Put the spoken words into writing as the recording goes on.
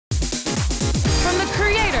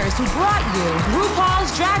stars who brought you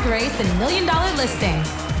RuPaul's Drag Race and $1 Million Listing.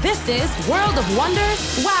 This is World of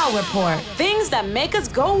Wonders Wow Report. Things that make us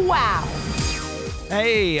go wow.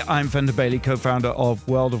 Hey, I'm Fender Bailey, co-founder of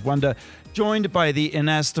World of Wonder, joined by the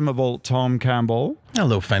inestimable Tom Campbell.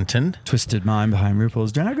 Hello, Fenton. Twisted mind behind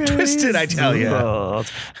RuPaul's Drag Race. Twisted, I tell you.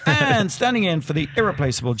 And standing in for the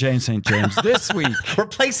irreplaceable Jane St. James this week.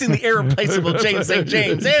 Replacing the irreplaceable Jane St.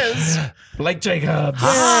 James is... Blake Jacobs.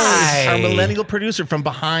 Hi. Our millennial producer from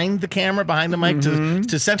behind the camera, behind the mic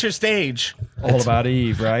to center stage. All about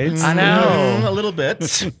Eve, right? I know. A little bit.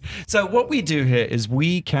 So what we do here is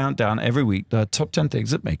we count down every week the top 10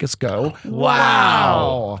 things that make us go,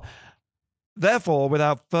 wow. Therefore,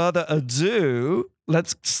 without further ado,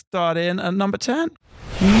 let's start in at number 10.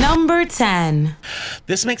 Number 10.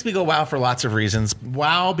 This makes me go wow for lots of reasons.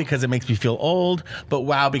 Wow because it makes me feel old, but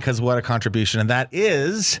wow because what a contribution. And that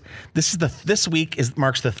is this week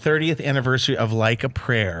marks the 30th anniversary of Like a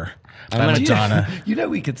Prayer by Madonna. You know,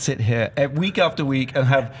 we could sit here week after week and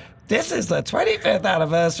have... This is the 25th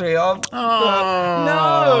anniversary of...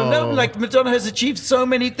 No, like Madonna has achieved so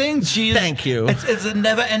many things. Thank you. It's a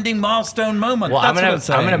never-ending milestone moment. Well, That's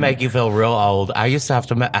I'm gonna make you feel real old. I used to have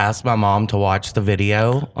to ask my mom to watch the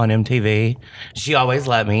video on MTV. She always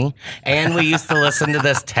let me. And we used to listen to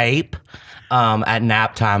this tape at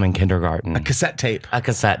nap time in kindergarten. A cassette tape. A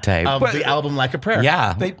cassette tape. Of the album Like a Prayer.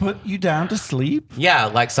 Yeah. They put you down to sleep? Yeah,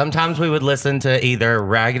 like sometimes we would listen to either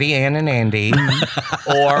Raggedy Ann and Andy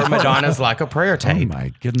or Madonna's Like a Prayer tape. Oh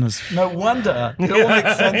my goodness. No wonder. It all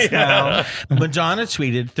makes sense now. Madonna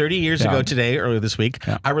tweeted 30 years ago today, earlier this week,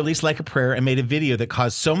 I released Like a Prayer and made a video that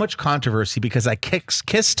caused so much controversy because I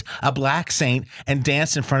kissed a black saint and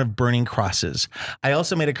danced in front of burning crosses. I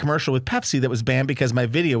also made a commercial with Pepsi that was banned because my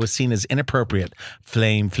video was seen as inappropriate.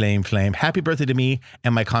 Flame, flame, flame. Happy birthday to me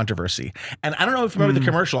and my controversy. And I don't know if you remember the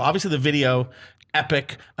commercial. Obviously, the video,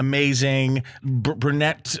 epic, amazing.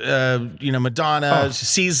 Brunette, Madonna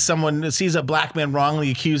sees a black man wrongly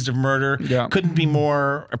accused of murder. Yeah. Couldn't be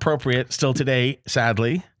more appropriate still today,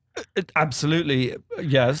 sadly. Absolutely,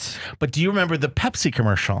 yes. But do you remember the Pepsi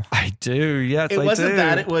commercial? I do, yes, It wasn't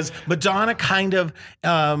that. It was Madonna kind of,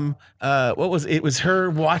 what was it? It was her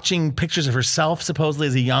watching pictures of herself, supposedly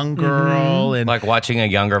as a young girl. And like watching a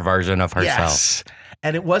younger version of herself. Yes.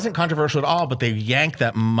 And it wasn't controversial at all, but they yanked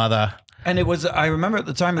that mother. And it was, I remember at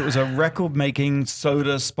the time, it was a record-making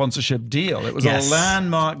soda sponsorship deal. It was a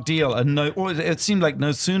landmark deal. And it seemed like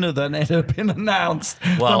no sooner than it had been announced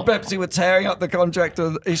when Pepsi were tearing up the contract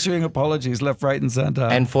and issuing apologies left, right, and center.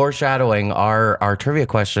 And foreshadowing, our trivia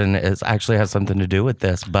question actually has something to do with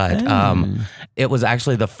this. But it was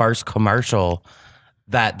actually the first commercial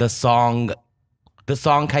that the song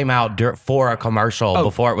came out for a commercial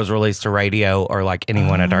before it was released to radio or like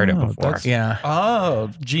anyone had heard it before. Yeah. Oh,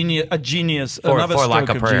 a genius. For Another Like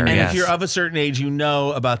a Prayer. And Yes. if you're of a certain age, you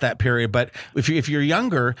know about that period. But if you're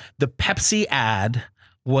younger, the Pepsi ad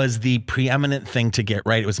was the preeminent thing to get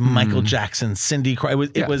right. It was Michael Jackson, Cindy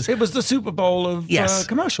Crawford. It was the Super Bowl of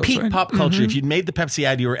commercials. Peak pop culture. If you'd made the Pepsi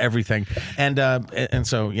ad, you were everything. And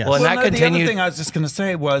so yes. Well, the other thing I was just going to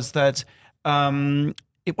say was that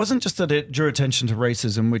it wasn't just that it drew attention to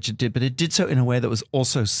racism, which it did, but it did so in a way that was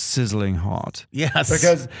also sizzling hot. Yes,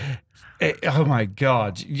 because. Oh my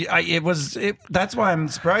God! That's why I'm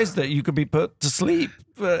surprised that you could be put to sleep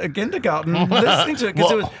at kindergarten listening to it.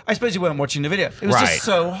 Because I suppose you weren't watching the video. It was just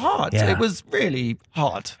so hot. Yeah. It was really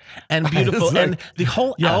hot and beautiful. And the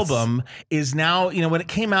whole album is now. You know, when it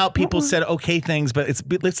came out, people said okay things, but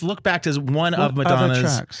let's look back to one of Madonna's other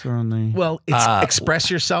tracks are on the. Well, it's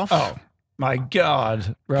 "Express Yourself." Oh. My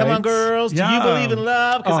God. Right? Come on, girls. Do you believe in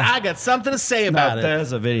love? Because I got something to say about it.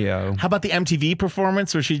 There's a video. How about the MTV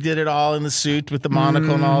performance where she did it all in the suit with the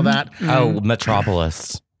monocle and all that? Oh,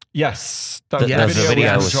 Metropolis. Yes. The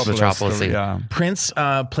video was Metropolis. Yeah. Prince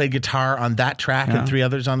played guitar on that track and 3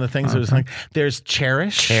 others on the things. It was like, there's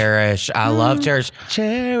Cherish. Cherish. I love Cherish.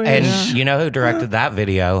 Cherish. And you know who directed that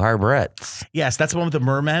video? Herb Ritts. Yes, that's the one with the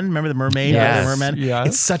merman. Remember the mermaid? Yes. The merman? Yes.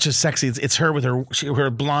 It's such a sexy, it's her with her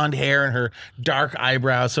blonde hair and her dark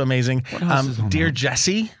eyebrows. So amazing. Dear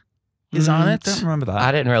Jessie is on it. Don't remember that.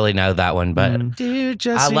 I didn't really know that one, but Dear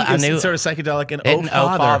Jessie, I knew it's sort of psychedelic. And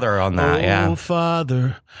Oh Father on that. Oh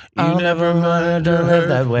Father, I'll never learn to live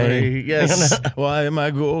that way. Yes. Why am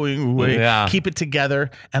I going away? Yeah. Keep it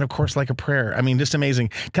together, and of course, Like a Prayer. I mean, just amazing.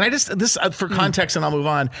 Can I just for context, and I'll move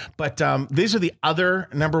on. But these are the other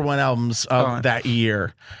 #1 albums of that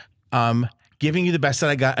year. Giving You the Best That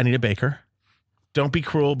I Got, Anita Baker. Don't Be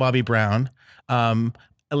Cruel, Bobby Brown.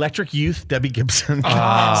 Electric Youth, Debbie Gibson.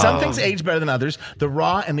 Some things age better than others. The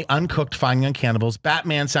Raw and the Uncooked, Finding Young Cannibals.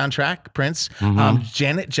 Batman soundtrack, Prince.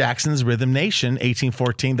 Janet Jackson's Rhythm Nation,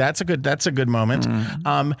 1814. That's a good moment.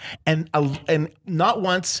 And not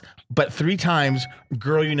once, but 3 times,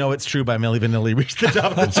 Girl You Know It's True by Milli Vanilli reached the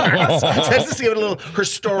top of the charts. So just to give it a little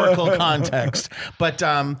historical context. But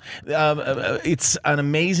it's an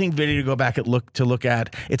amazing video to go back and look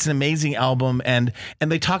at. It's an amazing album, and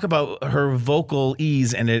they talk about her vocal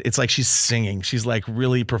ease, and it's like she's singing. She's like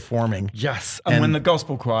really performing. Yes, and when the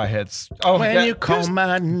gospel choir hits, when you call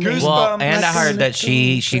my name. Well, and I heard that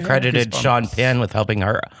she credited Sean Penn with helping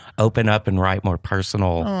her open up and write more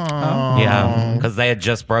personal. Yeah, because they had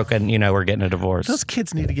just broken. We're getting a divorce. Those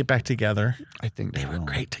kids need to get back together. I think they were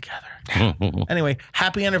great together. Anyway,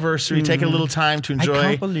 happy anniversary. Take a little time to enjoy. I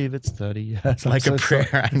can't believe it's 30 years. Like a prayer.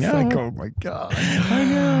 Sorry. I know. It's like, oh my God. I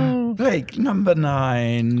know. Blake, number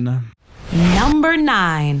 9. Number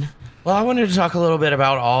 9. Well, I wanted to talk a little bit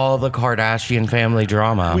about all the Kardashian family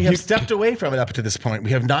drama. We have stepped away from it up to this point.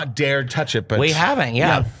 We have not dared touch it, but we haven't.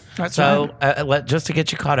 Yeah. That's so just to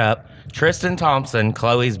get you caught up, Tristan Thompson,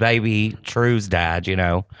 Khloe's baby, True's dad,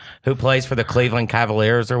 who plays for the Cleveland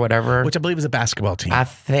Cavaliers or whatever. Which I believe is a basketball team. I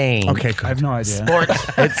think. Okay, I have no idea.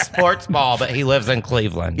 It's sports ball, but he lives in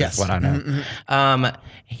Cleveland. Yes. That's what I know.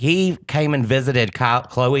 He came and visited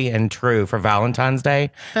Khloe and True for Valentine's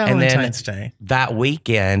Day. Valentine's Day. That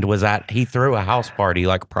weekend he threw a house party,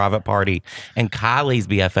 like a private party, and Kylie's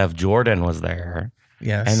BFF Jordan was there.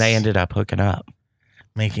 Yes. And they ended up hooking up.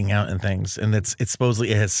 Making out and things, and it's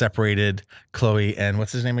supposedly it has separated Khloe and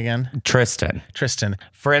what's his name again? Tristan.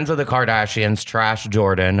 Friends of the Kardashians, trash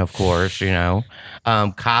Jordan, of course.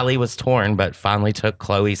 Kylie was torn, but finally took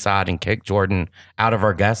Khloe's side and kicked Jordan out of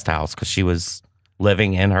her guest house because she was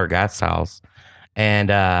living in her guest house. And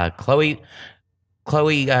Khloe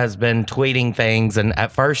has been tweeting things, and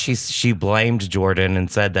at first she blamed Jordan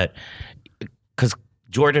and said that because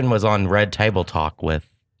Jordan was on Red Table Talk with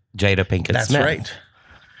Jada Pinkett Smith. That's right.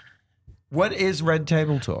 What is Red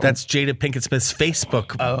Table Talk? That's Jada Pinkett Smith's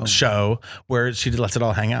Facebook show where she lets it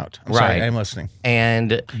all hang out. Sorry, I'm listening.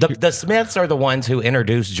 And the Smiths are the ones who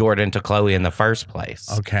introduced Jordan to Khloe in the first place.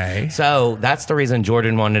 Okay. So that's the reason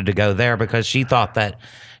Jordan wanted to go there, because she thinks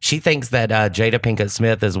that Jada Pinkett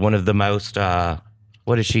Smith is one of the most,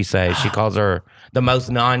 what does she say? She calls her the most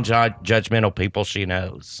non-judgmental people she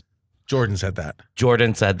knows. Jordan said that.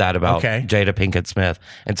 Jordan said that about Jada Pinkett Smith.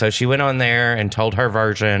 And so she went on there and told her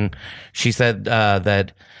version. She said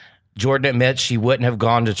that Jordan admits she wouldn't have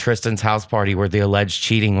gone to Tristan's house party where the alleged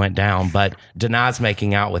cheating went down, but denies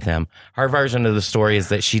making out with him. Her version of the story is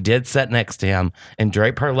that she did sit next to him and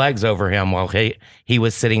drape her legs over him while he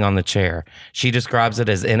was sitting on the chair. She describes it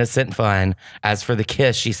as innocent fun. As for the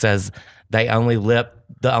kiss, she says the only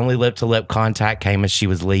lip-to-lip contact came as she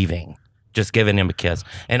was leaving. Just giving him a kiss.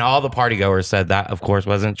 And all the partygoers said that, of course,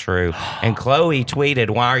 wasn't true. And Khloe tweeted,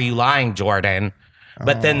 "Why are you lying, Jordan?"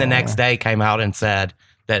 But then the next day came out and said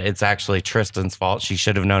that it's actually Tristan's fault. She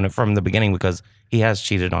should have known it from the beginning because he has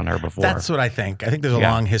cheated on her before. That's what I think. I think there's a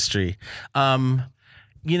long history.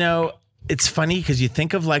 It's funny because you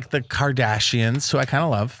think of like the Kardashians, who I kind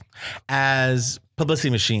of love, as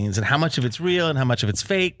publicity machines, and how much of it's real and how much of it's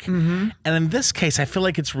fake. And in this case, I feel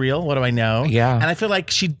like it's real. What do I know? Yeah. And I feel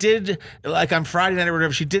like she did, like on Friday night or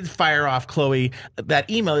whatever, she did fire off Khloe that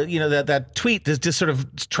email, that tweet that's just sort of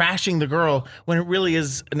trashing the girl when it really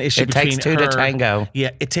is an issue between her. It takes two to tango.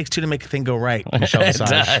 Yeah, it takes two to make a thing go right, Michelle It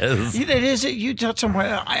does. It is. You touch on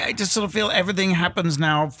where I just sort of feel everything happens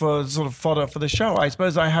now for sort of fodder for the show. I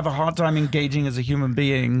suppose I have a hard time engaging as a human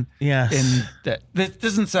being. Yes. In that. This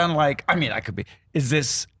doesn't sound like, I mean, I could be. Is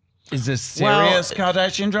this serious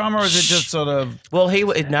Kardashian drama, or is it just sort of? Well,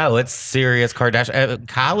 no, it's serious Kardashian.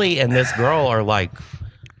 Kylie and this girl are like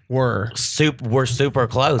we're super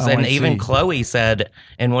close, and even Khloe said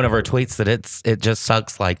in one of her tweets that it just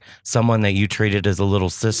sucks like someone that you treated as a little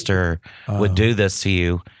sister would do this to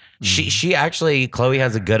you. She actually, Khloe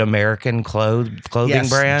has a Good American clothing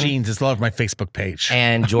brand. Jeans is all over my Facebook page.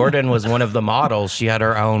 And Jordan was one of the models. She had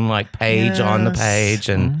her own like page on the page,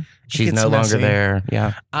 and she's no longer there.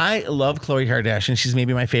 Yeah. I love Khloe Kardashian. She's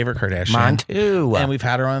maybe my favorite Kardashian. Mine too. And we've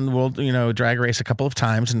had her on the World, Drag Race a couple of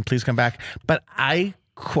times, and please come back. But I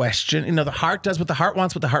question, the heart does what the heart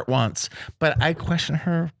wants, but I question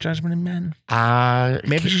her judgment in men.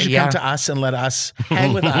 Maybe she should come to us and let us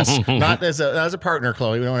hang with us, not as a partner,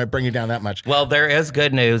 Khloe. We don't want to bring you down that much. Well, there is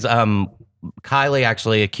good news. Kylie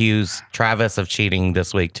actually accused Travis of cheating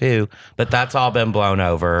this week too, but that's all been blown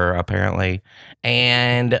over apparently.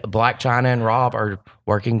 And Black China and Rob are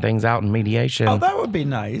working things out in mediation. Oh, that would be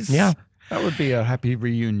nice. Yeah. That would be a happy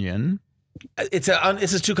reunion.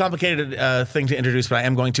 This is too complicated thing to introduce, but I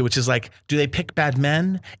am going to, which is like, do they pick bad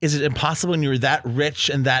men? Is it impossible when you're that rich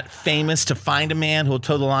and that famous to find a man who will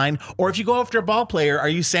toe the line? Or if you go after a ball player, are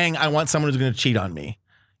you saying I want someone who's going to cheat on me?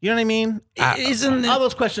 You know what I mean? Isn't all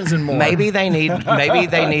those questions and more? Maybe they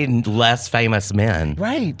need less famous men,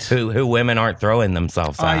 right? Who women aren't throwing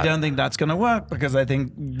themselves at. I don't think that's going to work, because I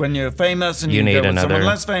think when you're famous and you need go with someone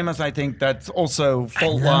less famous, I think that's also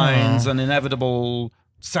fault lines and inevitable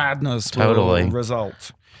sadness will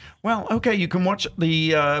result. Well, okay, you can watch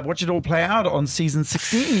it all play out on season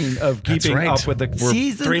 16 of Keeping Up with the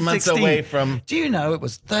season 3 months 16. away from. Do you know it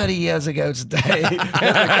was 30 years ago today? The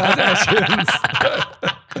Kardashians.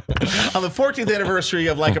 On the 14th anniversary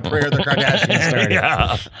of Like a Prayer, the Kardashians started.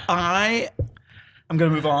 Yeah. I'm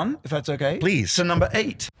going to move on, if that's okay. Please. To number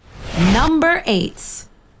 8. Number 8.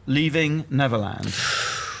 Leaving Neverland.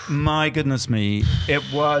 My goodness me. It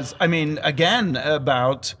was, I mean, again,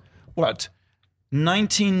 about, what,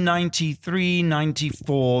 1993,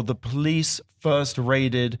 94, the police first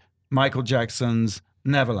raided Michael Jackson's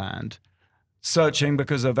Neverland, searching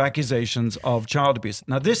because of accusations of child abuse.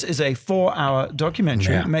 Now, this is a 4-hour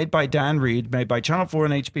documentary made by Dan Reed, made by Channel 4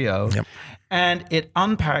 and HBO, and it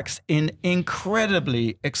unpacks in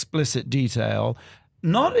incredibly explicit detail.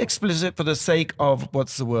 Not explicit for the sake of,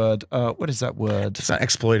 what's the word? What is that word? It's not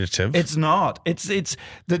exploitative. It's not. It's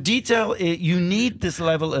the detail. You need this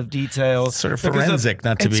level of detail. It's sort of forensic,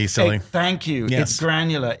 not to be silly. Thank you. Yes. It's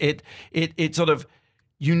granular. It sort of,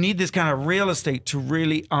 you need this kind of real estate to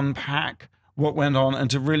really unpack what went on, and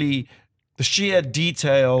to really, the sheer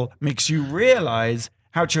detail makes you realize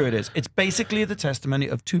how true it is. It's basically the testimony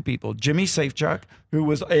of 2 people. Jimmy Safechuck, who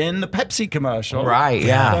was in the Pepsi commercial. Right,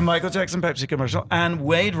 yeah. The Michael Jackson Pepsi commercial. And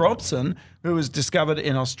Wade Robson, who was discovered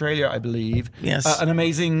in Australia, I believe. Yes. An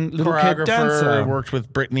amazing little kid dancer. Worked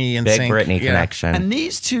with Britney and Big Britney connection. And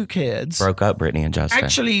these 2 kids broke up Britney and Justin.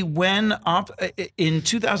 Actually, when in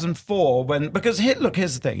 2004, because here's the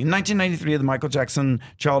thing. In 1993, the Michael Jackson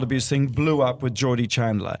child abuse thing blew up with Geordie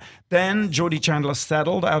Chandler. Then Geordie Chandler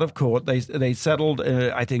settled out of court. They settled,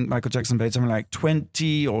 I think Michael Jackson paid something like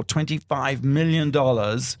 $20 or $25 million,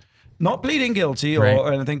 not pleading guilty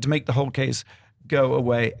or anything, to make the whole case go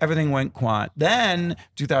away. Everything went quiet. Then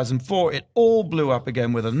 2004, it all blew up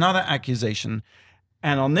again with another accusation.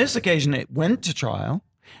 And on this occasion, it went to trial,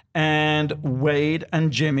 and Wade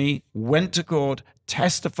and Jimmy went to court,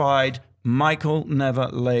 testified, Michael never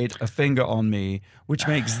laid a finger on me, which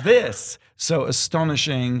makes this so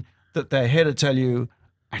astonishing that they're here to tell you,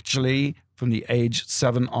 actually, from the age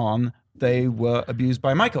 7 on, they were abused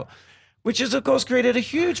by Michael. Which has, of course, created a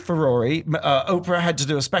huge furore. Oprah had to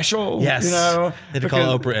do a special. Yes. You know, they had to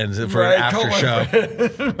call Oprah in for an after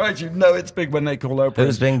show. Right, you know it's big when they call Oprah.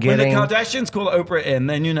 Who's been getting... When the Kardashians call Oprah in,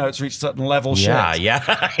 then you know it's reached certain level shit.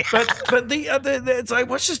 Yeah. But it's, I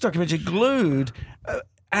watched this documentary, Glued,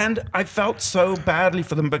 and I felt so badly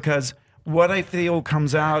for them, because what I feel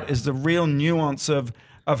comes out is the real nuance of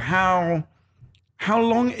how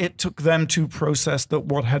long it took them to process that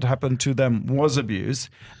what had happened to them was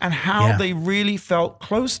abuse, and how they really felt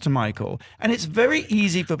close to Michael. And it's very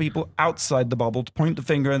easy for people outside the bubble to point the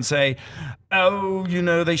finger and say, oh, you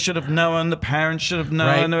know, they should have known, the parents should have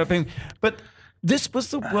known. Right. But this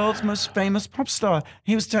was the world's most famous pop star.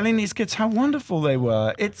 He was telling these kids how wonderful they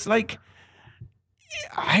were. It's like,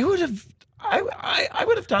 I would have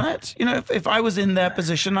done it, you know, if I was in their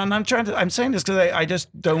position. And I'm saying this because I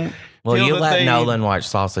just don't. Well, you let Nolan watch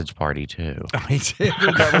Sausage Party too. I did.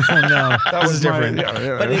 That was different.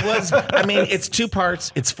 But it was, I mean, it's 2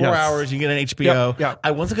 parts. It's 4 hours. You get on HBO. Yep. I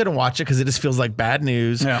wasn't going to watch it because it just feels like bad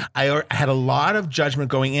news. Yeah. I had a lot of judgment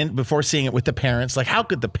going in before seeing it with the parents. Like, how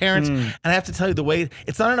could the parents, and I have to tell you, the way,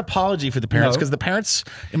 it's not an apology for the parents, because the parents,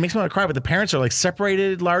 it makes me want to cry, but the parents are like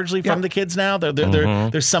separated largely from the kids now.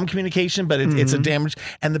 There's some communication, but it's a damage.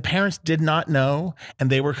 And the parents did not know, and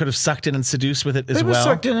they were kind of sucked in and seduced with it as well. They were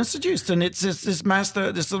sucked in and seduced. And it's this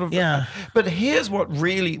master, this sort of. Yeah. But here's what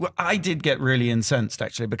I did get really incensed,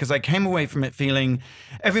 actually, because I came away from it feeling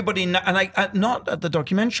everybody, and not at the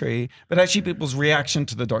documentary, but actually people's reaction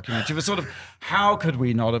to the documentary was sort of, how could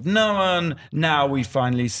we not have known? Now we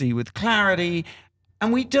finally see with clarity.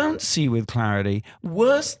 And we don't see with clarity.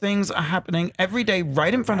 Worse things are happening every day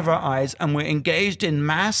right in front of our eyes, and we're engaged in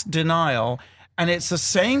mass denial. And it's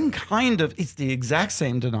the exact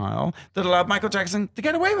same denial that allowed Michael Jackson to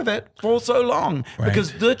get away with it for so long. Right.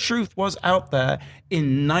 Because the truth was out there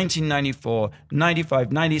in 1994,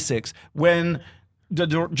 95, 96, when the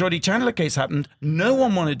Geordie Chandler case happened. No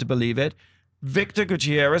one wanted to believe it. Victor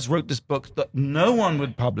Gutierrez wrote this book that no one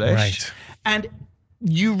would publish. Right. And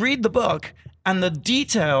you read the book, And the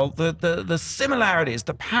detail, the similarities,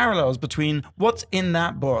 the parallels between what's in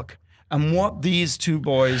that book and what these two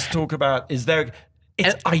boys talk about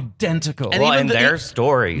it's identical. Well, and their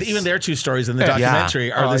stories. Even their two stories in the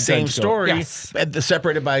documentary are the same story,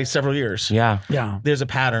 separated by several years. Yeah. There's a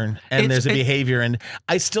pattern and there's a behavior. And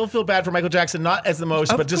I still feel bad for Michael Jackson, not as the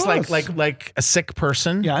most, but just like a sick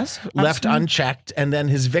person left unchecked. And then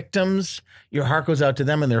his victims, your heart goes out to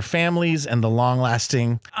them and their families and the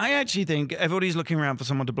long-lasting. I actually think everybody's looking around for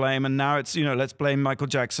someone to blame, and now it's, let's blame Michael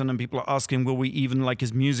Jackson, and people are asking, will we even like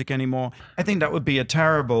his music anymore? I think that would be a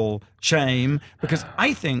terrible shame, because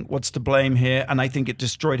I think what's to blame here, and I think it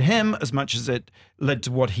destroyed him as much as it led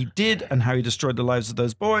to what he did and how he destroyed the lives of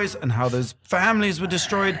those boys and how those families were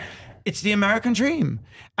destroyed. It's the American dream.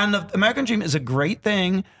 And the American dream is a great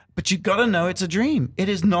thing, but you got to know it's a dream. It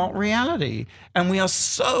is not reality. And we are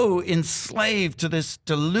so enslaved to this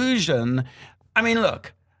delusion. I mean,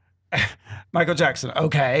 look, Michael Jackson,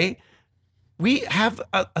 okay. We have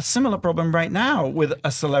a similar problem right now with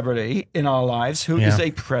a celebrity in our lives who is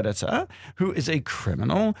a predator, who is a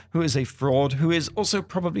criminal, who is a fraud, who is also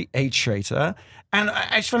probably a traitor. And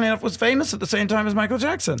actually, funny enough, was famous at the same time as Michael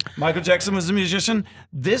Jackson. Michael Jackson was a musician.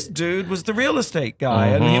 This dude was the real estate guy,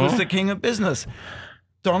 and he was the king of business.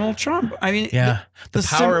 Donald Trump. I mean, the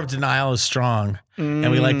power of denial is strong,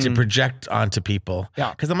 and we like to project onto people.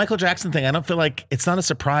 Yeah, because the Michael Jackson thing, I don't feel like it's not a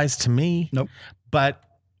surprise to me. Nope. But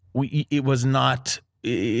it was not.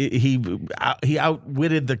 He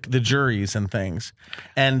outwitted the juries and things,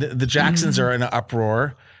 and the Jacksons are in an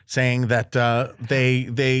uproar, saying that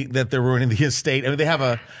they're ruining the estate. I mean, they have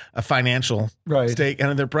a financial stake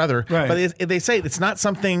and their brother, but they say it's not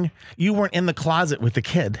something you weren't in the closet with the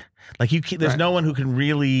kid. Like there's no one who can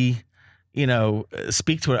really,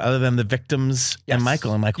 speak to it other than the victims and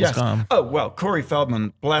Michael, and Michael's gone. Oh, well, Corey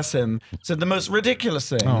Feldman, bless him, said the most ridiculous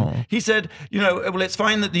thing. He said, well, it's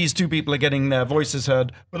fine that these two people are getting their voices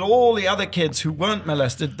heard, but all the other kids who weren't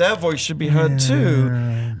molested, their voice should be heard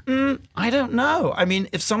too. I don't know. I mean,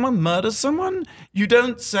 if someone murders someone, you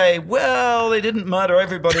don't say, well, they didn't murder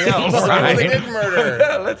everybody else. They didn't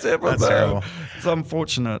murder. Let's hear from them. It's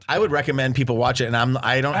unfortunate. I would recommend people watch it, and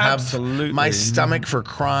I don't have my stomach for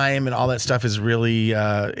crime and all that stuff is really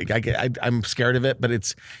I'm scared of it, but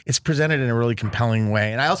it's presented in a really compelling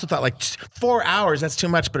way. And I also thought, like, 4 hours, that's too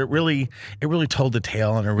much, but it really told the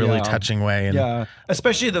tale in a really touching way. And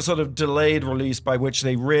especially the sort of delayed release by which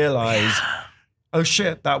they realize, oh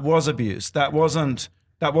shit, that was abuse. That wasn't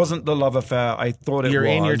the love affair I thought it was. You're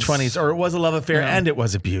in your 20s, or it was a love affair and it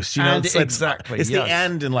was abuse. Exactly. It's the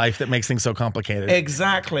end in life that makes things so complicated.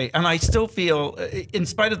 Exactly. And I still feel, in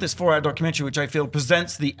spite of this 4-hour documentary, which I feel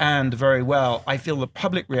presents the and very well, I feel the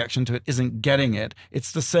public reaction to it isn't getting it.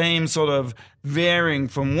 It's the same sort of veering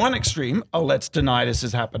from one extreme, oh, let's deny this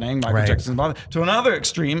is happening, Michael Jackson's mother, to another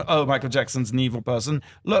extreme, oh, Michael Jackson's an evil person.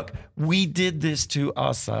 Look, we did this to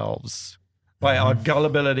ourselves by our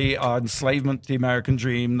gullibility, our enslavement to the American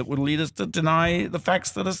dream that would lead us to deny the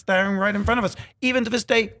facts that are staring right in front of us, even to this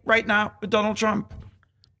day, right now, with Donald Trump.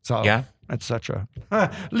 So, etc.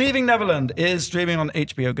 Leaving Neverland is streaming on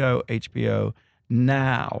HBO Go, HBO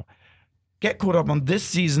Now. Get caught up on this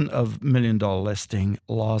season of $1 Million Listing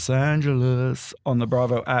Los Angeles on the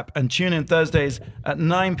Bravo app, and tune in Thursdays at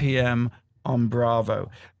 9 p.m. on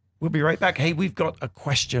Bravo. We'll be right back. Hey, we've got a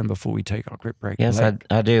question before we take our quick break. Yes,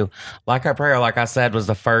 I do. Like Our Prayer, like I said, was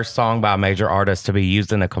the first song by a major artist to be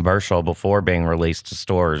used in a commercial before being released to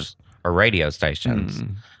stores or radio stations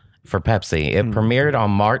for Pepsi. It premiered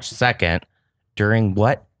on March 2nd during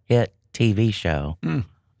what hit TV show?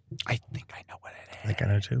 I think I know what it is. I think I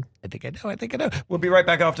know too. I think I know. We'll be right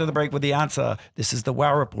back after the break with the answer. This is the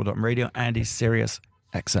Wow Report on Radio Andy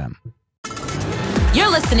SiriusXM. You're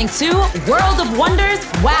listening to World of Wonders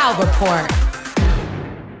Wow Report.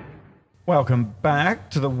 Welcome back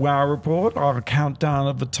to the Wow Report, our countdown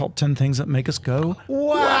of the top 10 things that make us go,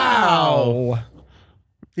 wow.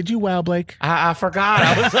 Did you wow, Blake? I forgot.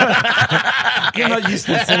 You're not used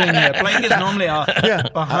to sitting here. Blake is normally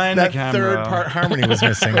behind the camera. That third part harmony was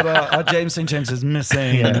missing. But our James St. James is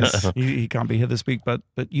missing. Yes. He can't be here this week, but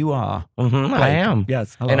you are. I am.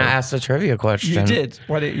 Yes. Hello. And I asked a trivia question. You did.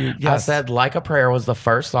 Why didn't you? Yes. I said, Like a Prayer was the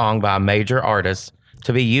first song by a major artist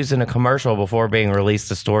to be used in a commercial before being released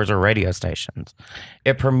to stores or radio stations.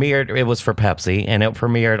 It was for Pepsi, and it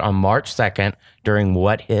premiered on March 2nd during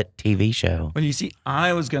what hit TV show? Well, you see,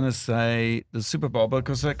 I was going to say the Super Bowl,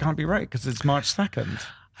 because that can't be right, because it's March 2nd.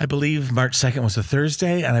 I believe March 2nd was a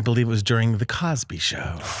Thursday, and I believe it was during The Cosby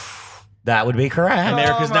Show. That would be correct.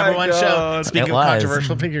 America's #1 show. Speaking of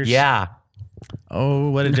controversial figures. Yeah. Oh,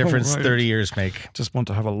 what a difference 30 years make. Just want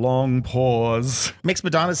to have a long pause. Makes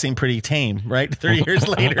Madonna seem pretty tame, right? 30 years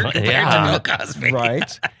later compared to Bill Cosby.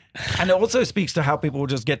 Right. And it also speaks to how people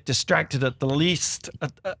just get distracted at the least,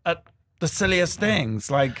 at the silliest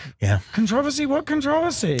things. Like, controversy? What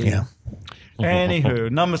controversy? Yeah.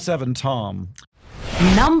 Anywho, number 7, Tom.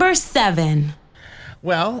 Number 7.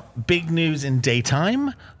 Well, big news in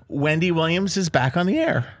daytime. Wendy Williams is back on the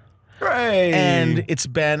air. Hooray. And it's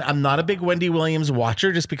been, I'm not a big Wendy Williams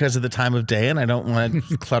watcher just because of the time of day, and I don't want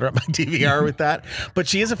to clutter up my DVR with that. But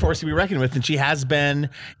she is a force to be reckoned with, and she has been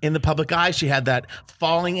in the public eye. She had that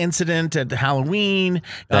falling incident at Halloween.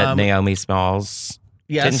 That Naomi Smalls.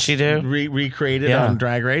 Yes, didn't she do? Recreated on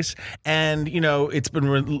Drag Race. And, you know, it's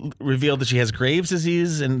been revealed that she has Graves'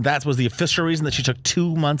 disease, and that was the official reason that she took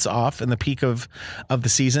 2 months off in the peak of the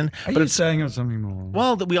season. But you saying something more?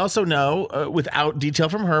 Well, we also know, without detail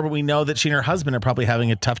from her, but we know that she and her husband are probably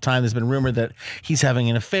having a tough time. There's been rumor that he's having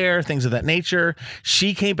an affair, things of that nature.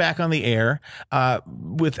 She came back on the air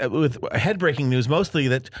with head-breaking news, mostly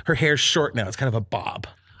that her hair's short now. It's kind of a bob.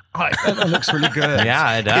 That looks really good.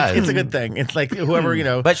 Yeah, it does. It's a good thing. It's like whoever, you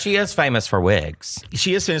know. But she is famous for wigs.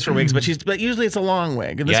 She is famous for wigs, but usually it's a long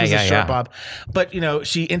wig. And this was a short bob. But, you know,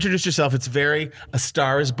 she introduced herself. It's very A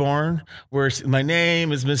Star Is Born, where my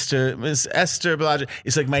name is Miss Esther Bellagio.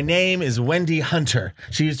 It's like, my name is Wendy Hunter.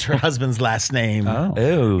 She used her husband's last name. Oh,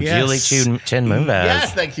 ooh, yes. Julie Chen Moonves.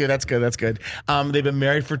 Yes, thank you. That's good. That's good. They've been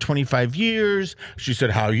married for 25 years. She said,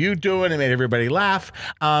 "How you doing?" It made everybody laugh.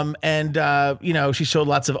 You know, she showed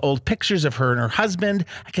lots of old pictures of her and her husband.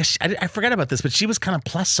 I guess I forgot about this, but she was kind of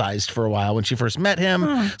plus sized for a while when she first met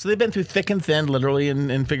him. So they've been through thick and thin, literally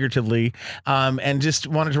and figuratively, and just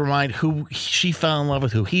wanted to remind who she fell in love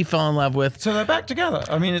with, who he fell in love with. So they're back together.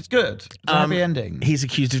 I mean, it's good. It's a happy ending. He's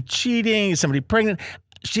accused of cheating. Somebody pregnant.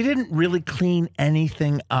 She didn't really clean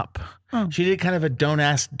anything up. She did kind of a don't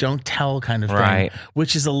ask, don't tell kind of thing,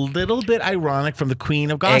 which is a little bit ironic from the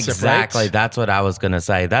queen of gossip, exactly. Right? That's what I was going to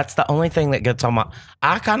say. That's the only thing that gets on my...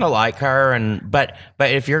 I kind of like her, but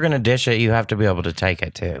if you're going to dish it, you have to be able to take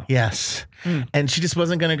it too. Yes. And she just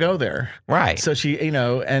wasn't going to go there. Right. So she, you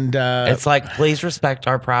know, and... it's like, please respect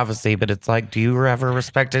our privacy, but it's like, do you ever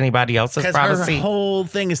respect anybody else's privacy? Because her whole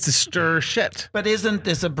thing is to stir shit. But isn't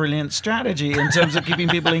this a brilliant strategy in terms of keeping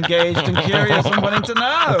people engaged and curious and wanting to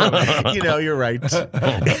know? You know, you're right.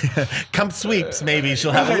 Come sweeps, maybe she'll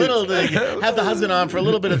have a little, have the husband on for a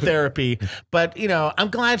little bit of therapy. But, you know, I'm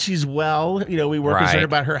glad she's well. You know, we were concerned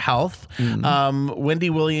about her health. Wendy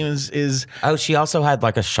Williams is... Oh, she also had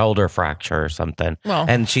like a shoulder fracture or something. Well,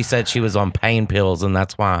 and she said she was on pain pills, and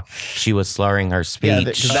that's why she was slurring her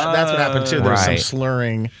speech. Yeah, that's what happened too. There was some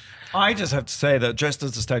slurring. I just have to say that dressed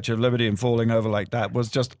as the Statue of Liberty and falling over like that was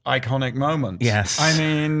just iconic moment. Yes. I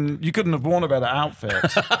mean, you couldn't have worn a better outfit.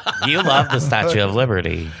 You love the Statue of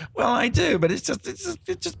Liberty. Well, I do, but it just makes it.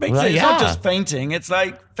 It's not just fainting. It's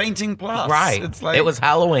like fainting plus. Right. It's like, it was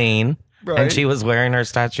Halloween. Right. And she was wearing her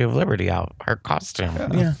Statue of Liberty out, her costume.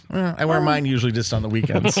 Yeah. I wear mine usually just on the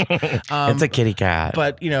weekends. It's a kitty cat.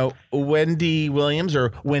 But, you know, Wendy Williams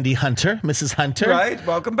or Wendy Hunter, Mrs. Hunter. Right.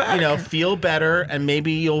 Welcome back. You know, feel better, and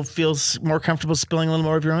maybe you'll feel more comfortable spilling a little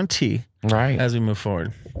more of your own tea. Right. As we move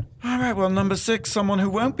forward. All right. Well, number 6, someone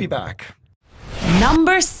who won't be back.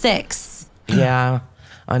 Number 6. Yeah.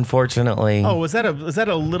 Unfortunately. Oh, was that a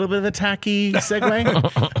little bit of a tacky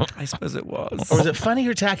segue? I suppose it was. Or was it funny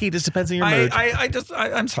or tacky? It just depends on your mood.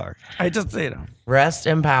 I'm sorry. I just, you know. Rest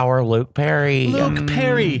in power, Luke Perry. Luke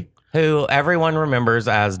Perry. Who everyone remembers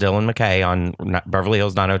as Dylan McKay on Beverly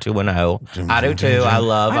Hills 90210. I do too.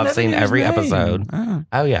 I've seen every episode.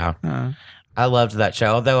 Oh yeah. I loved that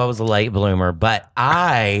show, although I was a late bloomer. But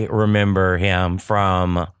I remember him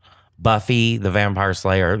from Buffy the Vampire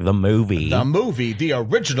Slayer, the movie. The movie, the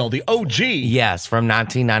original, the OG. Yes, from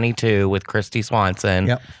 1992 with Christy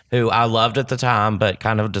Swanson, who I loved at the time, but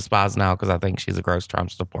kind of despise now because I think she's a gross Trump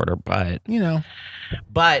supporter. But, you know.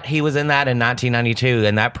 But he was in that in 1992,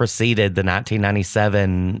 and that preceded the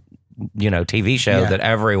 1997 TV show that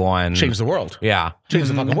everyone... Changed the world. Yeah. Changed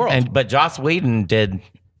the fucking world. But Joss Whedon did...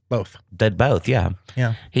 Both. Did both, yeah.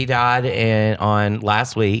 Yeah. He died on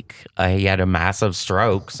last week. He had a massive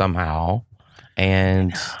stroke somehow.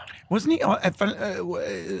 And... Wasn't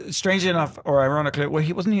he, strangely enough, or ironically,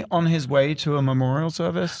 wasn't he on his way to a memorial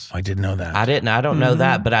service? I didn't know that. I don't know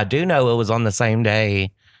that, but I do know it was on the same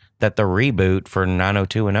day that the reboot for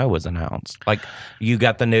 90210 was announced. Like, you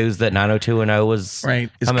got the news that 90210 was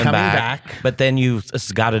coming back. But then you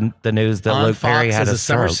got the news that Luke Perry had a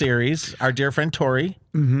summer stroke. series. Our dear friend Tori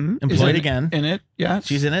employed again. In it, yeah.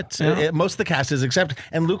 She's in it. Yeah. Most of the cast is, except,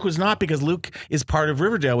 and Luke was not, because Luke is part of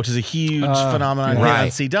Riverdale, which is a huge phenomenon here on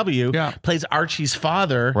CW. Yeah. Plays Archie's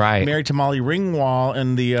father, married to Molly Ringwald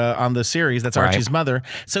in the on the series. That's Archie's mother.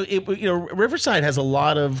 So Riverside has a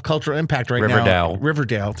lot of cultural impact right now.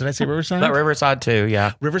 Riverdale. Did I say Riverside? But Riverside too,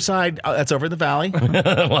 yeah. Riverside, that's over in the valley.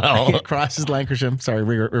 Well, It crosses Lancashire. Sorry,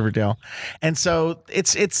 Riverdale. And so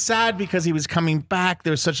it's sad because he was coming back.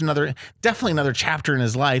 There was definitely another chapter in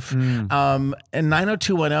his life. And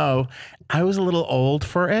 90210, I was a little old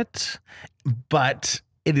for it, but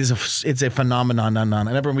it's a phenomenon. I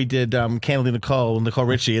remember when we did Candle Nicole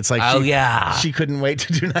Richie. It's like she couldn't wait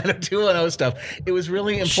to do 90210 stuff. It was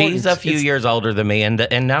really important. She's a few years older than me, and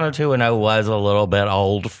 90210 was a little bit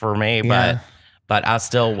old for me, but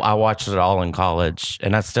I watched it all in college,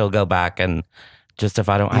 and I still go back and just if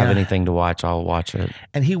I don't have anything to watch, I'll watch it.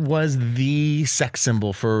 And he was the sex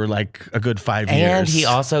symbol for like a good 5 years. And he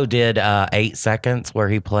also did 8 Seconds, where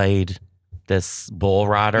he played this bull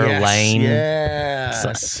rider, Lane.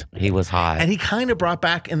 Yes. So he was hot. And he kind of brought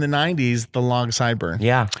back in the 90s the long sideburn.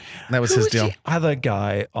 Yeah. That was his deal. The other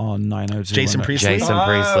guy on 90210? Jason Priestley.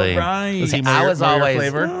 Right.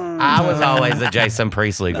 I was always a Jason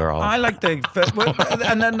Priestley girl. I like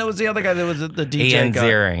and then there was the other guy that was the DJ Ian guy.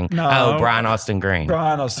 Ziering. No. Brian Austin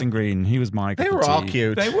Green. He was my cup They were of all tea.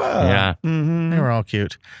 cute. They were. Yeah. They were all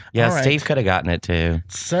cute. Yeah, all right. Steve could have gotten it too.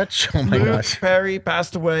 Oh my Luke gosh. Perry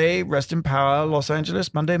passed away, rest in power, Los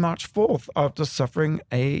Angeles, Monday, March 4th, after suffering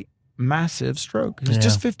a massive stroke. He was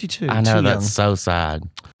just 52. I know, too that's young. so sad.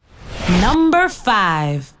 Number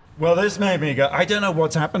 5. Well, this made me go, I don't know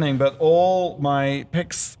what's happening, but all my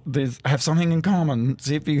picks have something in common.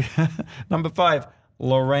 See if you... Number 5,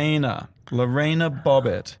 Lorena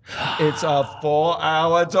Bobbitt. It's a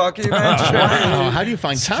 4-hour documentary. How do you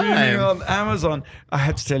find Streaming time? on Amazon. I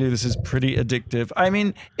have to tell you, this is pretty addictive. I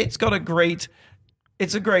mean, it's a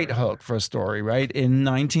great hook for a story, right? In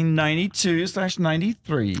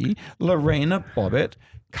 1992/93, Lorena Bobbitt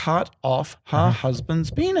cut off her husband's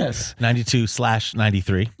penis.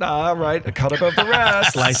 92/93. Right, a cut above the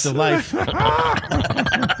rest. Slice of life.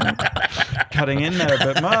 Cutting in there a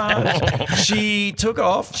bit much. She took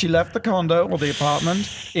off. She left the condo or the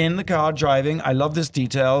apartment in the car driving. I love this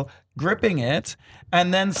detail. Gripping it.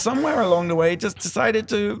 And then somewhere along the way just decided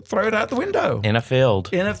to throw it out the window. In a field.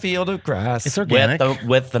 In a field of grass. It's organic.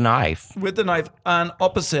 With the knife. With the knife, and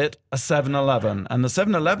opposite a 7-Eleven. And the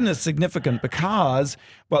 7-Eleven is significant because,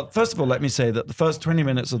 well, first of all, let me say that the first 20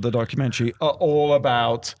 minutes of the documentary are all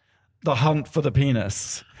about the hunt for the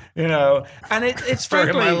penis. You know, and it's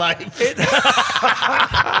frankly my life.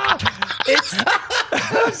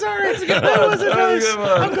 I'm sorry, it's a good one. That wasn't nice.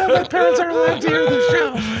 I'm glad my parents are allowed to hear the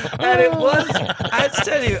show. And it was, I have to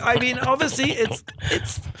tell you, I mean, obviously,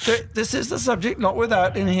 this is the subject not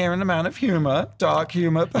without inherent amount of humor, dark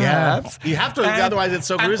humor, perhaps. Yeah. You have to, otherwise it's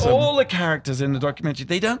so gruesome. And all the characters in the documentary,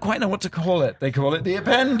 they don't quite know what to call it. They call it the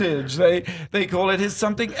appendage. They call it his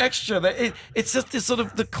something extra. It's just this sort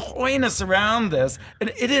of the coyness around this.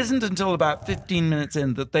 And it isn't until about 15 minutes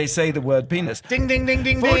in that they say the word penis. Ding, ding, ding,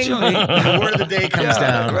 ding, Fortunately, ding. The word of the day comes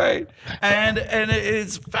down. Right. And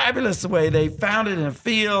it's fabulous the way they found it in a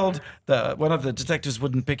field. One of the detectives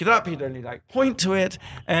wouldn't pick it up. He'd only point to it.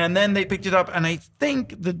 And then they picked it up. And I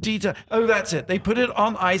think the detail, that's it. They put it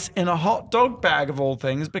on ice in a hot dog bag of all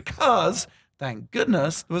things because, thank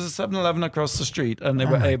goodness, there was a 7-Eleven across the street and they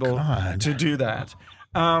were able to do that.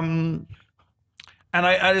 And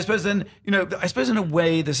I suppose then, I suppose in a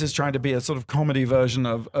way this is trying to be a sort of comedy version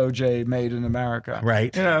of OJ Made in America.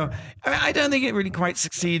 Right. I don't think it really quite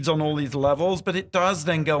succeeds on all these levels, but it does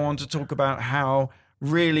then go on to talk about how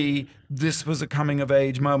really this was a coming of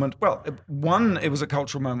age moment. Well, one, it was a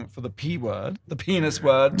cultural moment for the P word, the penis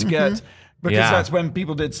word to get, because that's when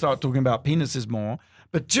people did start talking about penises more.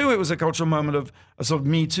 But two, it was a cultural moment of a sort of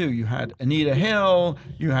Me Too. You had Anita Hill,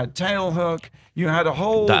 you had Tailhook, you had a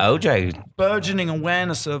whole the OJ burgeoning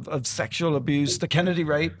awareness of sexual abuse. The Kennedy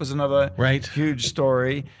rape was another huge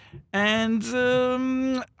story. And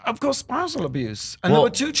of course, spousal abuse. And there were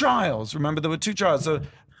 2 trials. Remember, there were 2 trials. The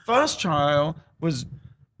first trial was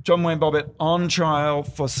John Wayne Bobbitt on trial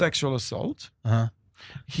for sexual assault.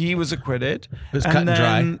 He was acquitted. It was cut and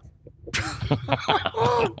dry.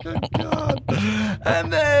 Oh, good God.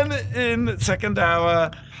 And then in the second hour,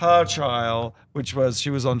 her trial, she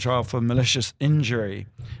was on trial for malicious injury,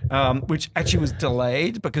 which actually was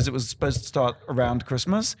delayed because it was supposed to start around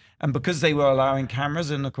Christmas. And because they were allowing cameras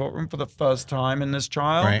in the courtroom for the first time in this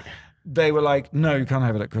trial, they were like, no, you can't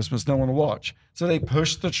have it at Christmas. No one will watch. So they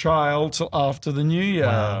pushed the trial till after the New Year.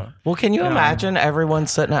 Wow. Well, can you imagine everyone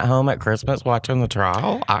sitting at home at Christmas watching the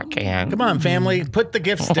trial? I can. Come on, family, put the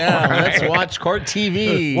gifts down. Let's watch court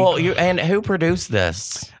TV. Well, and who produced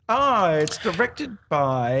this? It's directed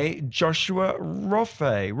by Joshua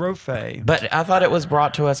Rofe. But I thought it was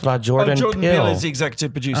brought to us by Jordan Peele is the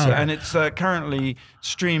executive producer, and it's currently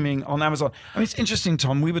streaming on Amazon. I mean, it's interesting,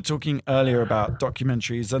 Tom. We were talking earlier about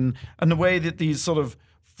documentaries and the way that these sort of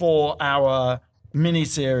 4-hour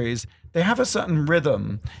miniseries, they have a certain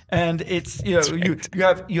rhythm, and it's you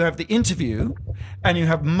have the interview, and you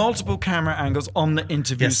have multiple camera angles on the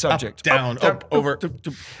interview subject, up, over,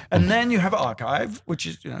 and then you have archive, which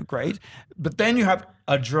is great, but then you have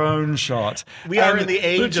a drone shot. We are in the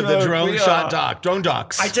age of the drone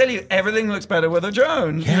docs. I tell you, everything looks better with a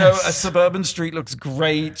drone. Yes. A suburban street looks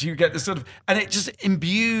great. You get this sort of, and it just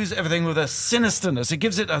imbues everything with a sinisterness. It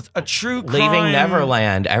gives it a true crime. Leaving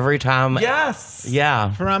Neverland every time. Yes.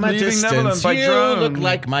 Yeah. From a distance, you look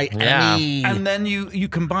like Miami. And then you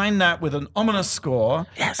combine that with an ominous score.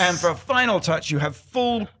 Yes. And for a final touch, you have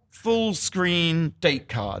full screen date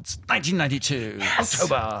cards, 1992,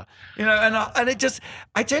 October. And it just,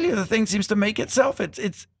 I tell you, the thing seems to make itself. I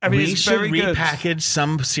mean, we it's should very good. repackage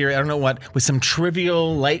some series, I don't know what, with some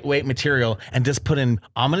trivial, lightweight material and just put in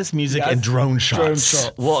ominous music and drone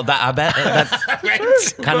shots. Well, I bet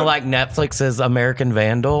that's kind of like Netflix's American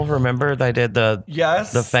Vandal. Remember they did the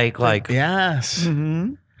fake Yes.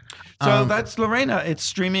 Mm-hmm. So that's Lorena. It's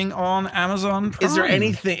streaming on Amazon Prime. Is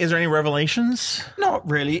there any revelations? Not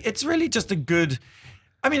really. It's really just a good.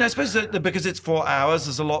 I mean, I suppose that because it's 4 hours,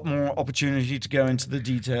 there's a lot more opportunity to go into the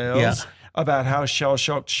details about how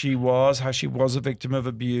shell-shocked she was, how she was a victim of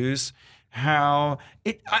abuse, I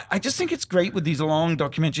just think it's great with these long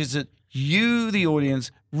documentaries that you, the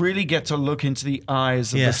audience, really get to look into the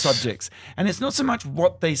eyes of the subjects. And it's not so much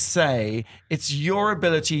what they say, it's your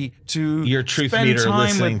ability to your truth spend meter time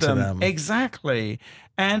listening with to them. them. Exactly.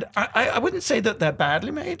 And I wouldn't say that they're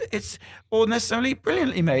badly made, or necessarily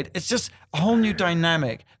brilliantly made. It's just a whole new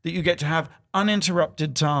dynamic that you get to have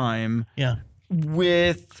uninterrupted time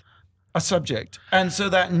with a subject. And so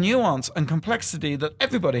that nuance and complexity that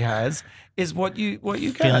everybody has is what you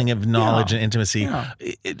get. Feeling of knowledge and intimacy. Yeah.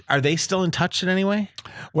 Are they still in touch in any way?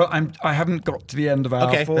 Well, I haven't got to the end of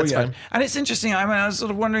hour 4 yet. Fine. And it's interesting. I mean, I was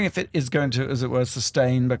sort of wondering if it is going to, as it were,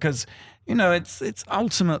 sustain, because, it's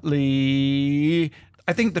ultimately,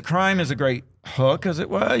 I think the crime is a great hook, as it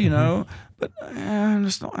were, but I'm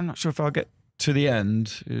not sure if I'll get to the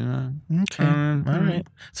end, Okay. All right.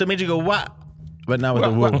 So it made you go, what? But not with the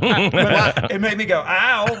whoop. It made me go,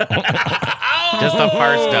 ow. Just the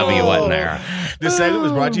first W wasn't there. This segment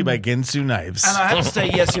was brought to you by Ginsu Knives. And I have to say,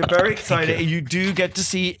 yes, you're very excited. You do get to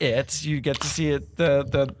see it. You get to see it,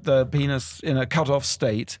 the penis in a cut-off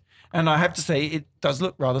state. And I have to say, it does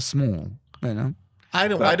look rather small, I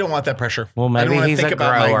don't want that pressure. Well, maybe I don't want to he's think a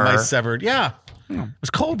about grower. my severed. Yeah. It was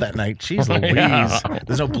cold that night. Jeez Louise.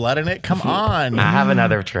 There's no blood in it. Come on. I have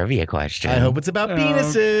another trivia question. I hope it's about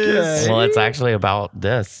penises. Okay. Well, it's actually about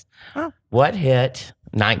this. Oh. What hit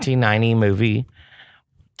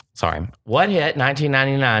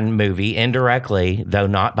 1999 movie indirectly, though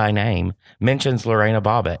not by name, mentions Lorena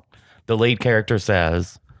Bobbitt? The lead character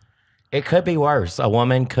says, "It could be worse. A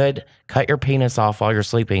woman could cut your penis off while you're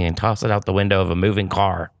sleeping and toss it out the window of a moving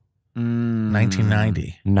car."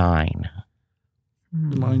 1990.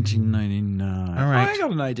 1999. All right. I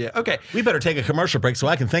got an idea. Okay. We better take a commercial break so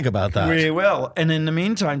I can think about that. We will. And in the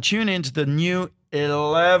meantime, tune into the new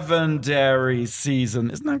 11-dairy season.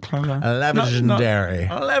 Isn't that clever?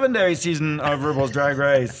 11-dairy season of RuPaul's Drag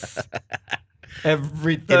Race.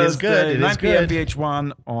 Every Thursday, 9 p.m.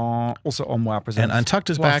 VH1, also on Wow Presents. And Untucked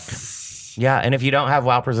is back. Yeah, and if you don't have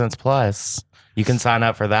Wow Presents Plus, you can sign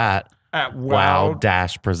up for that at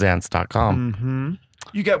wow-presents.com. Mm-hmm.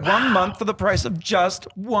 You get 1 month for the price of just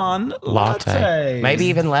one latte. Maybe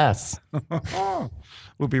even less.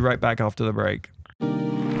 We'll be right back after the break.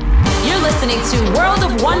 You're listening to World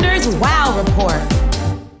of Wonders Wow Report.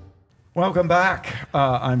 Welcome back.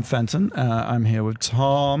 I'm Fenton. I'm here with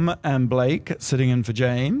Tom and Blake, sitting in for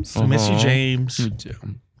James. Miss you, James.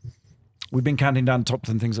 We've been counting down top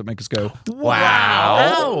 10 things that make us go,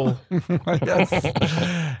 wow.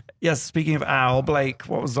 Yes, speaking of owl, Blake,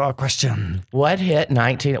 what was our question? What hit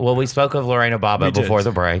Well, we spoke of Lorena Bobbitt before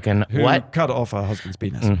the break. And Who what cut off her husband's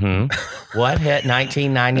penis? What hit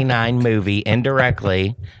 1999 movie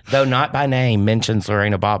indirectly, though not by name, mentions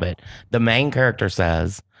Lorena Bobbitt? The main character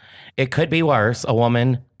says, "It could be worse. A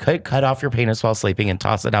woman could cut off your penis while sleeping and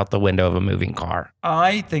toss it out the window of a moving car."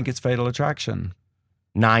 I think it's Fatal Attraction.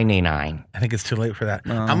 $99. I think it's too late for that.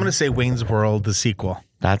 I'm going to say Wayne's World, the sequel.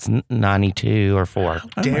 That's 92 or 4.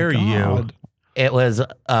 How dare you? It was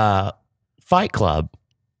Fight Club.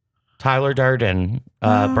 Tyler Durden,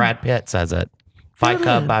 Brad Pitt says it. Fight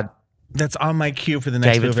Club by That's on my queue for the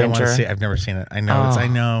next David movie I want to Fincher. see. I've never seen it. I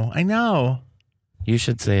know. I know. You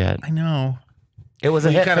should see it. I know. It was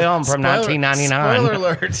a hit film from 1999. Spoiler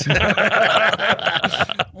alert.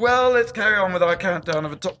 Well, let's carry on with our countdown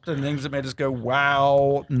of the top 10 things that made us go,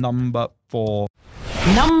 wow. Number 4.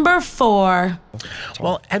 Number 4.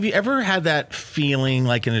 Well, have you ever had that feeling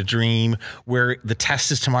like in a dream where the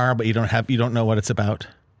test is tomorrow, but you don't know what it's about?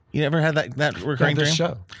 You ever had that recurring dream?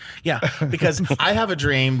 Show. Yeah, because I have a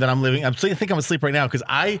dream that I'm living. I think I'm asleep right now because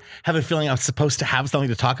I have a feeling I'm supposed to have something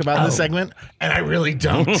to talk about in this segment, and I really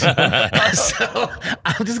don't. So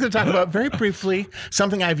I'm just going to talk about very briefly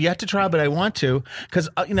something I've yet to try, but I want to because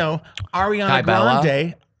Ariana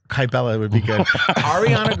Grande. Kybella would be good.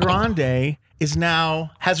 Ariana Grande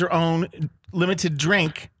has her own limited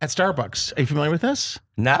drink at Starbucks. Are you familiar with this?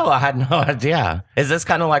 No, I had no idea. Is this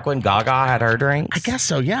kind of like when Gaga had her drinks? I guess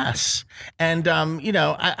so, yes. And,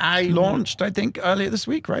 I launched, I think, earlier this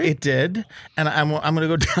week, right? It did. And I'm going to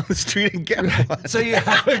go down the street and get one. So you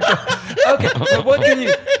have okay, so what can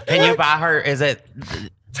you... Can you buy her? Is it...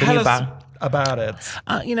 Tell us about it.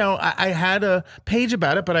 I had a page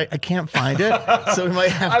about it, but I can't find it. So we might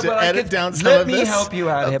have to edit down some of this. Let me help you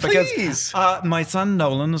out here. Please. Because my son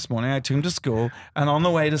Nolan this morning, I took him to school, and on the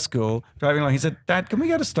way to school, driving along, he said, Dad, can we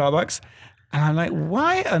go to Starbucks? And I'm like,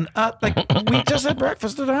 why on earth? Like, we just had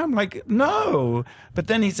breakfast at home. Like, no. But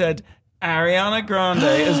then he said, Ariana Grande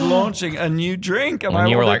is launching a new drink. And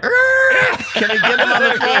you were like, can I get him on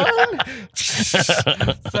the phone?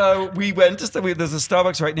 So we went to, there's a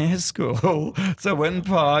Starbucks right near his school. So went and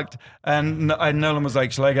parked. And Nolan was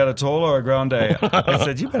like, shall I get a tall or a grande? I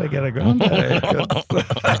said, you better get a grande.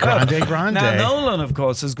 A grande. Now, Nolan, of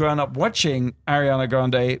course, has grown up watching Ariana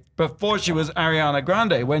Grande before she was Ariana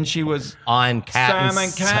Grande, when she was on Sam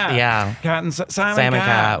and Cat. Yeah. Sam and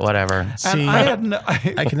Cat, whatever. See, I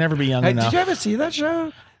can never be young enough. Did you ever see that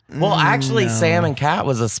show? Well, actually, no. Sam and Cat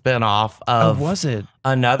was a spinoff of was it?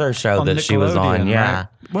 Another show that she was on. Yeah.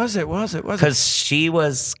 Right? Was it? Because she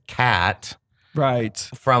was Cat. Right.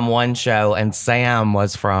 From one show, and Sam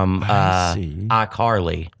was from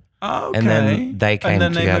iCarly. Oh, okay. And then they came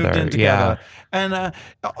together. Moved in together. Yeah. And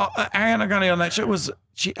Ariana Grande on that show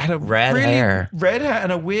she had a red hair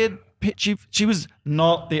and a weird pitch. She was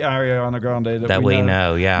not the Ariana Grande that we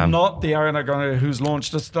know. Yeah. Not the Ariana Grande who's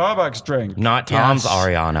launched a Starbucks drink. Not Tom's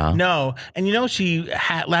Ariana. No. And she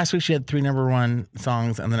had last week she had 3 #1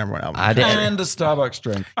 songs and the #1 album. I did. And a Starbucks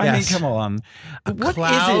drink. I mean, come on. A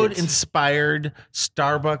cloud-inspired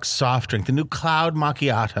Starbucks soft drink. The new Cloud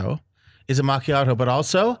Macchiato is a macchiato, but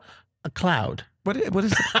also a cloud. What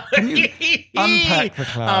is it? Can you unpack the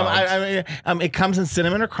cloud? It comes in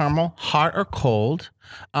cinnamon or caramel, hot or cold.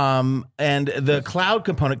 And the cloud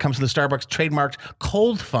component comes from the Starbucks trademarked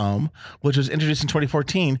cold foam, which was introduced in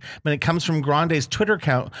 2014. But it comes from Grande's Twitter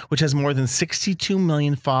account, which has more than 62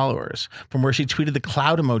 million followers, from where she tweeted the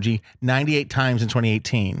cloud emoji 98 times in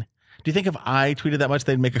 2018. Do you think if I tweeted that much,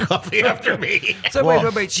 they'd make a coffee after me? So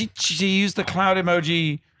wait. She used the cloud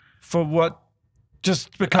emoji for what?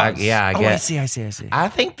 Just because. I see. I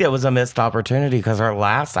think there was a missed opportunity because her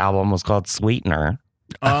last album was called Sweetener.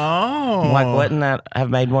 Oh. Like, wouldn't that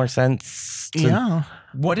have made more sense? Yeah.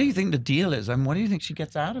 What do you think the deal is? And what do you think she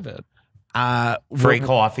gets out of it? Free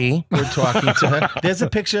coffee. We're talking to her. There's a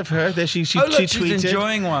picture of her. There she tweeted. She's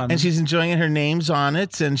enjoying one. And she's enjoying it. Her name's on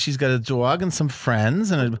it. And she's got a dog and some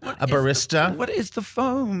friends and a barista. What is the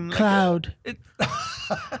foam? Cloud.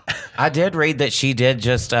 I did read that she did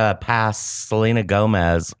just pass Selena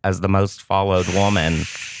Gomez as the most followed woman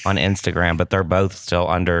on Instagram, but they're both still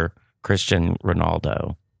under Cristiano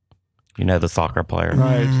Ronaldo. You know, the soccer player.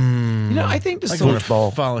 Right. I think the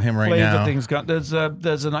football. Follow him right now. Things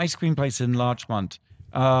there's an ice cream place in Larchmont,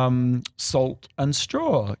 Salt and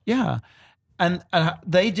Straw. Yeah. And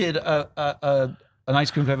they did an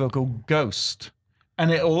ice cream flavor called Ghost.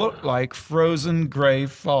 And it looked like frozen gray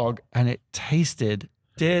fog, and it tasted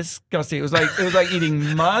disgusting. It was like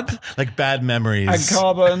eating mud, like bad memories and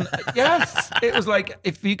carbon. Yes, it was like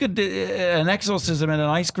if you could do an exorcism in an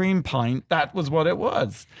ice cream pint. That was what it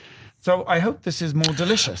was. So I hope this is more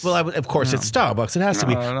delicious. Well, of course, it's Starbucks. It has to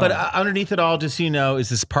be. No. But underneath it all, just so you know, is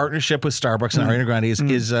this partnership with Starbucks and Ariana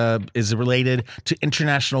Grande is related to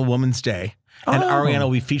International Women's Day. And Ariana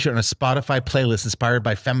will be featured on a Spotify playlist inspired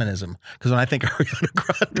by feminism. Because when I think Ariana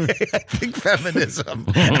Grande, I think feminism.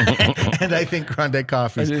 And I think Grande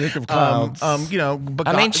coffee. I do think of clouds. You know, but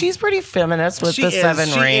I mean, she's pretty feminist with the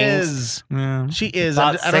 7 rings. She is.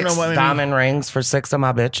 Bought I don't know 6 what diamond rings for 6 of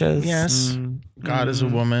my bitches. Yes. God is a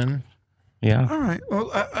woman. Yeah. All right.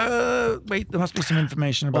 Well, wait, there must be some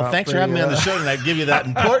information about. Well, thanks for having me on the show tonight. Give you that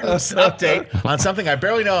important update on something I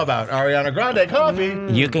barely know about. Ariana Grande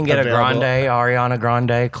coffee. You can get available. a Grande, Ariana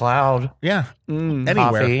Grande cloud. Yeah. Anywhere.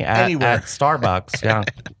 Coffee at Starbucks. Yeah.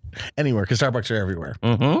 Anywhere, because Starbucks are everywhere.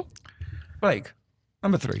 Blake,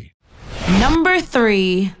 number 3. Number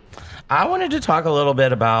 3. I wanted to talk a little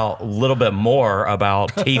bit more about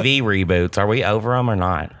TV reboots. Are we over them or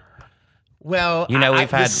not? Well, you know, we've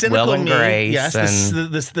had Will and Grace. Yes,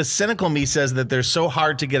 the cynical me says that they're so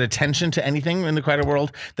hard to get attention to anything in the creative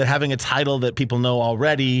world that having a title that people know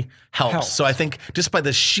already helps. So I think just by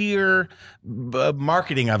the sheer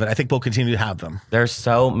marketing of it, I think we'll continue to have them. There's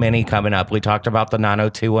so many coming up. We talked about the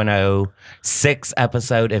 90210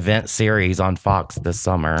 6-episode event series on Fox this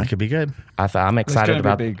summer. That could be good. I'm excited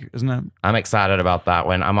about. Be big, isn't it? I'm excited about that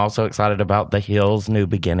one. I'm also excited about The Hills: New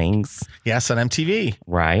Beginnings. Yes, on MTV.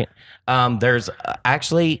 Right. There's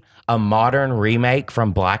actually a modern remake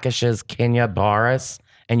from Blackish's Kenya Barris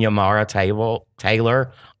and Yamara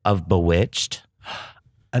Taylor of Bewitched.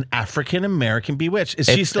 An African-American bewitched. Is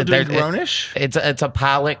she still doing Grownish? It's a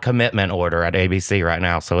pilot commitment order at ABC right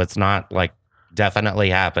now, so it's not like definitely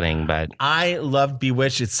happening. But I love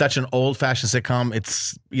Bewitched. It's such an old-fashioned sitcom.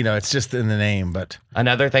 It's, you know, it's just in the name. But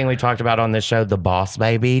another thing we talked about on this show, The Boss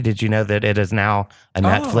Baby. Did you know that it is now a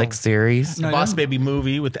Netflix series? The Boss Baby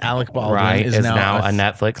movie with Alec Baldwin is now a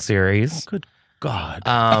Netflix series. Good God.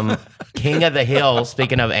 King of the Hill,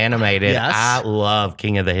 speaking of animated, yes. I love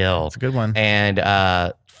King of the Hill. It's a good one.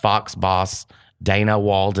 And Fox boss Dana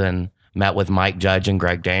Walden met with Mike Judge and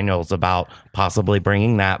Greg Daniels about possibly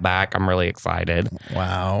bringing that back. I'm really excited.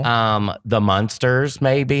 Wow. The Munsters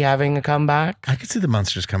may be having a comeback. I could see the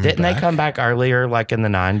Munsters coming back. Didn't they come back earlier, like in the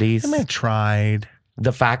 90s? They may have tried.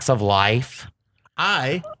 The Facts of Life.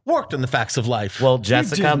 I worked on The Facts of Life. Well,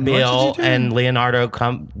 Jessica Biel and Leonardo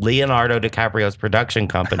DiCaprio's production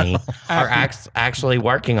company are actually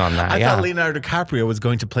working on that. I thought Leonardo DiCaprio was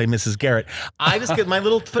going to play Mrs. Garrett. I just get my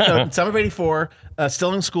little footnote. Summer of '84,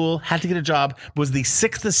 still in school, had to get a job, was the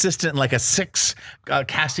 6th assistant in like a 6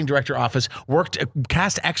 casting director office, worked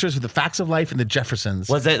cast extras with The Facts of Life and The Jeffersons.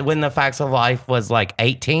 Was it when The Facts of Life was like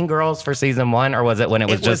 18 girls for season 1, or was it when it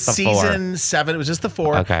was just the 4? Season 7, it was just the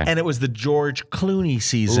 4. Okay. And it was the George Clooney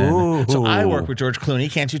season. Ooh. So I worked with George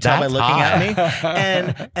Clooney, can't you tell by looking at me?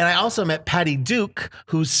 And I also met Patty Duke,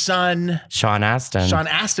 whose son Sean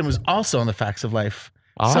Astin was also on The Facts of Life.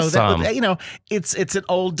 Awesome. So that was, you know, it's an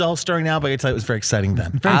old dull story now, but I can tell you it was very exciting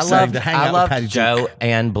then. I love Joe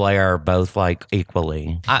and Blair both like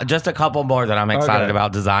equally. Just a couple more that I'm excited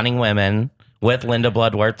about. Designing Women with Linda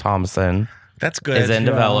Bloodworth Thompson. That's good. Is in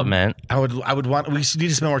development. I would want. We need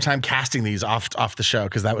to spend more time casting these off the show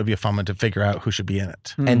because that would be a fun one to figure out who should be in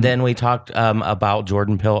it. And then we talked about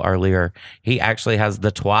Jordan Peele earlier. He actually has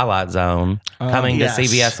The Twilight Zone coming to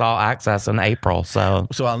CBS All Access in April. So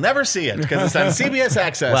I'll never see it because it's on CBS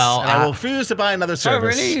Access. Well, and I will refuse to buy another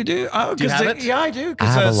service. Oh, really? You do? Oh, do you have it? Yeah, I do. I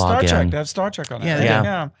have a Star login. Trek. They have Star Trek on it.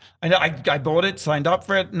 Yeah. I know. I bought it, signed up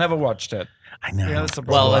for it, never watched it. I know. Yeah, that's a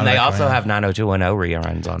well, and they also have 90210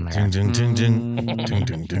 reruns on there. Ding, ding, ding, ding,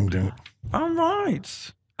 ding, ding, ding. All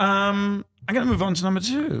right. I'm going to move on to number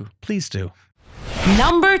 2. Please do.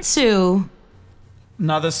 Number 2.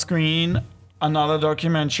 Another screen, another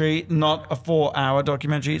documentary, not a 4-hour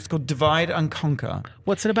documentary. It's called Divide and Conquer.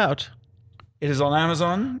 What's it about? It is on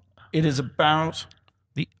Amazon. It is about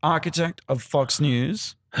the architect of Fox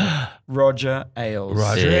News, Roger Ailes.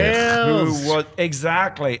 Ailes. Who was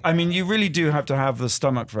exactly. I mean, you really do have to have the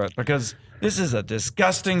stomach for it because this is a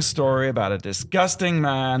disgusting story about a disgusting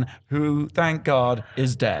man who, thank God,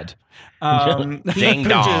 is dead. Ding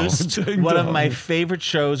dong. One of my favorite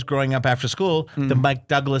shows growing up after school, the Mike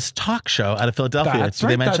Douglas talk show out of Philadelphia. That's right.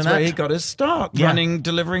 They mention That's that? where he got his start,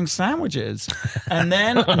 delivering sandwiches. And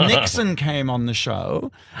then Nixon came on the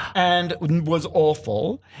show and was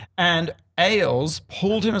awful. And Ailes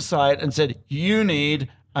pulled him aside and said, "You need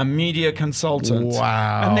a media consultant."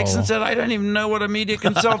 Wow. And Nixon said, "I don't even know what a media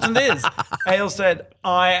consultant is." Ailes said,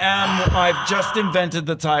 I've just invented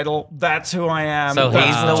the title. That's who I am. So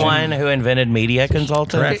he's the one who invented media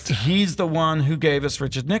consultant? Correct. He's the one who gave us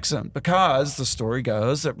Richard Nixon, because the story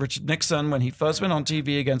goes that Richard Nixon, when he first went on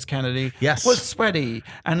TV against Kennedy, was sweaty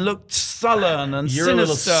and looked sullen and You're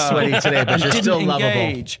sinister. a little sweaty today, but you're still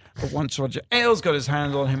engage. But once Roger Ailes got his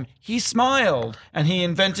hand on him, he smiled, and he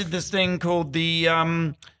invented this thing called the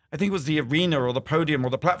I think it was the arena or the podium or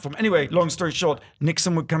the platform. Anyway, long story short,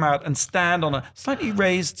 Nixon would come out and stand on a slightly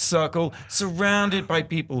raised circle surrounded by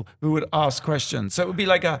people who would ask questions. So it would be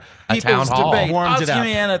like a people's town hall. debate. Warmed Ask it up.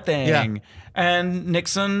 me anything. Yeah. And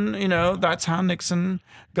Nixon, that's how Nixon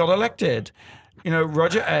got elected.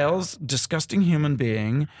 Roger Ailes, disgusting human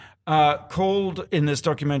being, called in this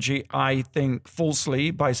documentary, I think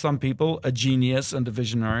falsely by some people, a genius and a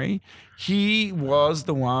visionary. He was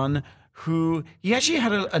the one who, he actually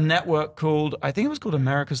had a network called, I think it was called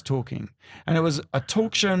America's Talking. And it was a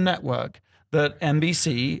talk show network that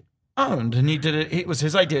NBC owned. And he did it, it was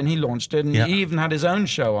his idea, and he launched it. And he even had his own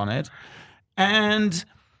show on it. And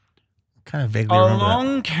kind of vaguely remember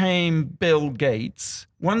along came Bill Gates.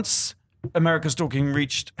 Once America's Talking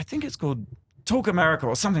reached, I think it's called Talk America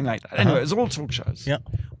or something like that. Anyway, it was all talk shows. Yep.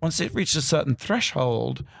 Once it reached a certain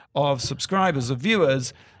threshold of subscribers, of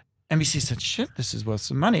viewers, NBC said, shit, this is worth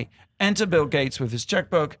some money. Enter Bill Gates with his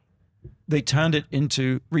checkbook. They turned it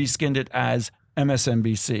into, reskinned it as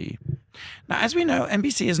MSNBC. Now, as we know,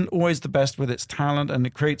 NBC isn't always the best with its talent, and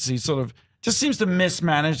it creates these sort of, just seems to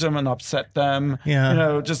mismanage them and upset them.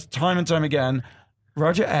 Yeah. Just time and time again.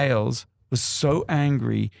 Roger Ailes was so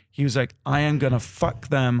angry, he was like, I am going to fuck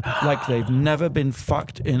them like they've never been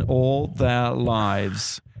fucked in all their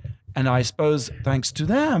lives. And I suppose thanks to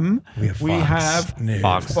them, we have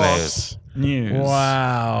Fox News.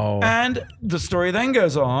 Wow. And the story then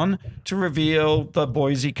goes on to reveal the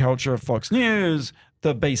Boise culture of Fox News,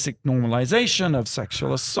 the basic normalization of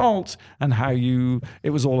sexual assault, and how it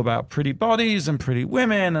was all about pretty bodies and pretty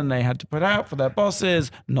women, and they had to put out for their bosses,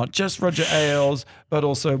 not just Roger Ailes, but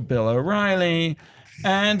also Bill O'Reilly.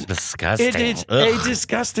 And disgusting. It is a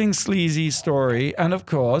disgusting, sleazy story. And of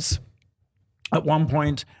course, at one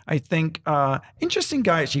point, I think, interesting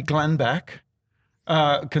guy, actually, Glenn Beck,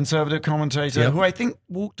 conservative commentator, who I think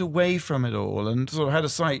walked away from it all and sort of had a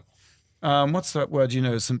slight, what's that word,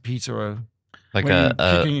 St. Peter, like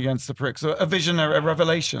kicking against the pricks, a vision, a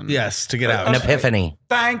revelation. Yes, to get out. An epiphany.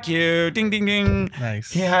 Thank you. Ding, ding, ding. Nice.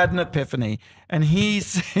 He had an epiphany. And he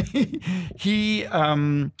said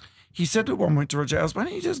at one point to Roger Ailes, why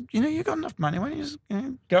don't you just, you got enough money, why don't you just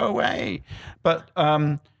go away? But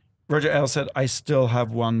Roger Ailes said, I still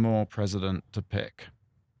have one more president to pick.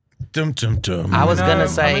 Dum, dum, dum. I was going to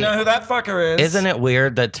say, we know who that fucker is. Isn't it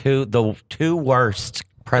weird that the two worst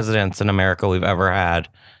presidents in America we've ever had,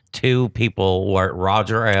 two people were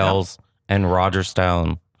Roger Ailes and Roger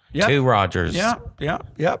Stone. Yep. Two Rogers. Yeah.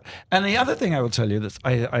 And the other thing I will tell you that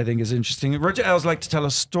I think is interesting, Roger Ailes liked to tell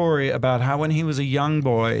a story about how when he was a young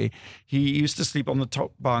boy, he used to sleep on the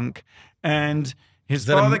top bunk, and his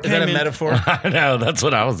father came in. Is that a metaphor? I know, that's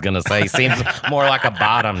what I was going to say. Seems more like a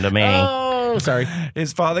bottom to me. Oh, sorry.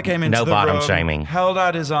 His father came into the bottom room, shaming. held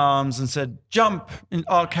out his arms and said, jump, and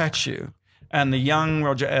I'll catch you. And the young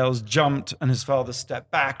Roger Ailes jumped, and his father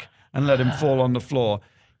stepped back and let him fall on the floor.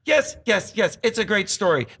 Yes. It's a great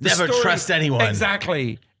story. Never trust anyone.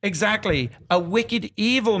 Exactly. A wicked,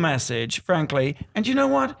 evil message, frankly. And you know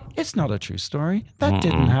what? It's not a true story. That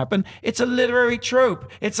didn't happen. It's a literary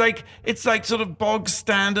trope. It's like sort of bog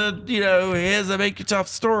standard, here's a make it tough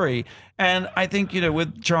story. And I think,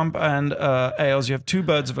 with Trump and Ailes, you have two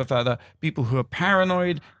birds of a feather, people who are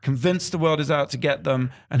paranoid, convinced the world is out to get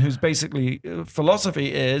them, and whose basically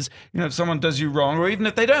philosophy is, if someone does you wrong, or even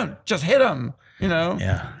if they don't, just hit them.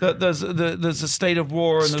 There's a state of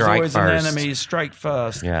war, and Strike there's always first. an enemy. Strike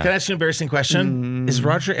first. Yeah. Can I ask you an embarrassing question? Is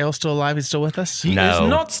Roger Ailes still alive? He's still with us? He No. is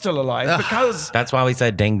not still alive because That's why we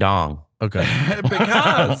said ding dong. Okay.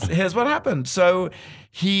 because here's what happened. So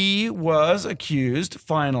he was accused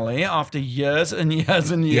finally after years and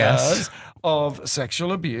years and years Yes. of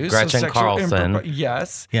sexual abuse. Gretchen of sexual Carlson.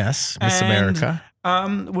 Yes. Yes, Miss And, America.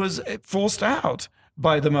 was forced out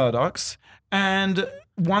by the Murdochs. And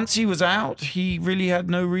once he was out, he really had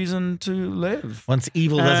no reason to live. Once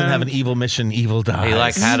evil doesn't have an evil mission, evil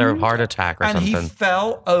dies. He had a heart attack or And something. he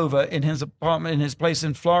fell over in his apartment, in his place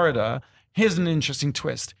in Florida. Here's an interesting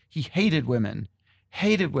twist. He hated women.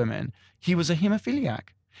 He was a hemophiliac.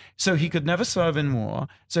 So he could never serve in war.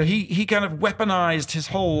 So he kind of weaponized his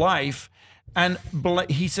whole life. And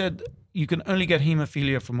he said, you can only get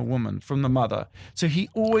hemophilia from a woman, from the mother. So he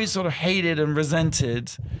always sort of hated and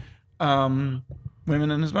resented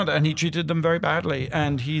women and his mother. And he treated them very badly.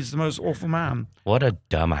 And he's the most awful man. What a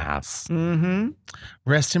dumbass.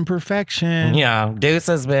 Rest in perfection. Yeah,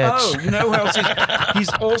 deuces, bitch. Oh, you know who else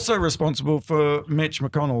he's also responsible for Mitch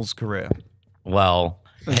McConnell's career. Well,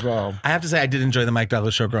 as well. I have to say, I did enjoy the Mike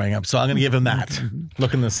Douglas show growing up, so I'm going to give him that.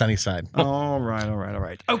 Look in the sunny side. All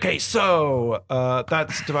right. Okay, so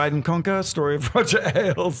that's Divide and Conquer, Story of Roger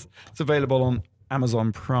Ailes. It's available on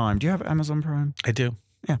Amazon Prime. Do you have Amazon Prime? I do.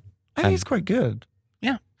 Yeah. I think it's quite good.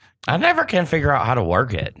 Yeah. I never can figure out how to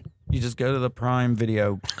work it. You just go to the Prime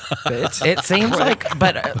Video bit. It seems like,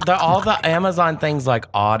 but all the Amazon things like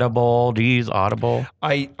Audible. Do you use Audible?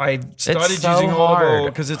 I started so using hard. Audible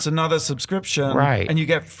because it's another subscription. Right. And you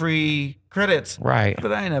get free credits. Right.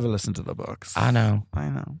 But I never listen to the books. I know.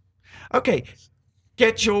 Okay.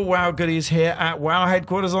 Get your WoW goodies here at WoW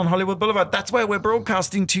headquarters on Hollywood Boulevard. That's where we're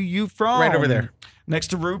broadcasting to you from. Right over there. Next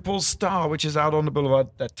to RuPaul's Star, which is out on the boulevard.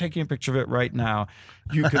 They're taking a picture of it right now.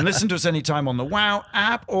 You can listen to us anytime on the WoW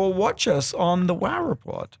app or watch us on the WoW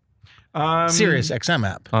Report. SiriusXM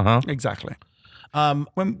app. Exactly.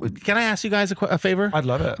 Can I ask you guys a favor? I'd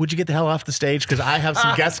love it. Would you get the hell off the stage? Because I have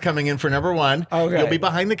some guests coming in for number one. Okay. You'll be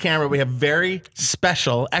behind the camera. We have very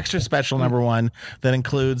special, extra special number one that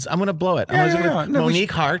includes, I'm going to blow it.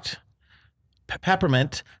 Monique Hart,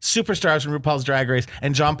 Peppermint, superstars from RuPaul's Drag Race,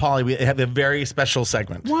 and John Pauly. We have a very special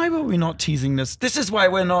segment. Why were we not teasing this? This is why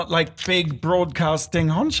we're not like big broadcasting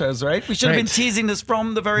honchos, right? We should have been teasing this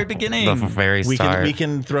from the very beginning. The very start. We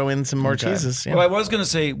can throw in some more teases. Yeah. Well, I was going to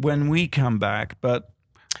say when we come back, but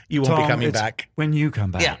you won't be coming back. When you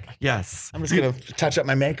come back. Yeah. Yes. I'm just going to touch up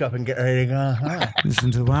my makeup and get ready to go. Listen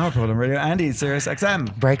to the WoW Report on Radio Andy,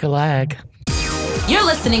 SiriusXM. Break a leg. You're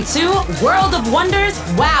listening to World of Wonders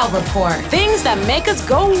WoW Report. Things that make us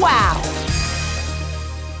go wow.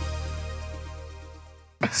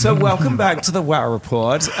 So welcome back to the WoW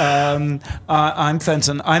Report. I'm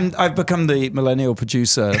Fenton. I've become the millennial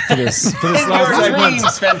producer for this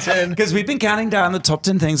last segment. Because we've been counting down the top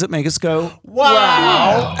 10 things that make us go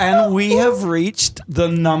wow. And we have reached the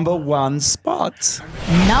number one spot.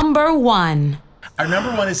 Number one. Our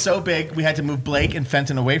number one is so big, we had to move Blake and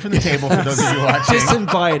Fenton away from the table for those of you watching.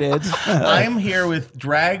 Disinvited. I am here with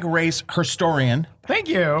Drag Race historian. Thank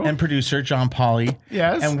you. And producer, John Pauly.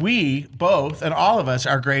 Yes. And we both, and all of us,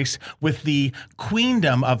 are graced with the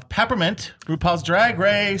queendom of Peppermint, RuPaul's Drag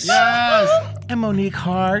Race. Yes. And Monique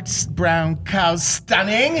Hart's Brown Cow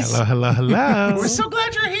Stunning. Hello. We're so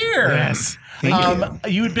glad you're here. Yes. Thank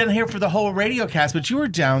you. You had been here for the whole radio cast, but you were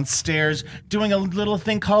downstairs doing a little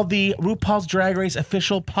thing called the RuPaul's Drag Race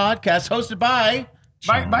official podcast, hosted by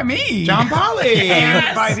me, John Pauly,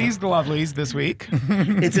 and by these lovelies this week.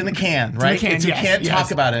 It's in the can, right? You can't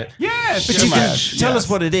talk about it. Yes, but you can tell us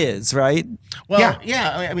what it is, right? Well,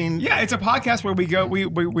 yeah. I mean, it's a podcast where we go.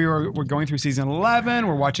 We're going through season 11.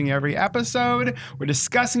 We're watching every episode. We're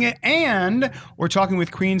discussing it, and we're talking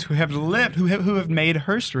with queens who have lived, who have made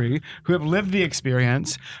history, who have lived the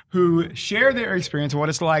experience, who share their experience of what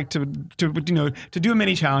it's like to do a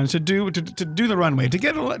mini challenge, to do the runway, to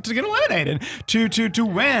get eliminated, to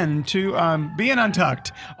win, to be an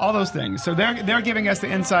Untucked, all those things. So they're giving us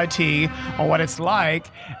the inside tea on what it's like,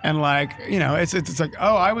 and it's like,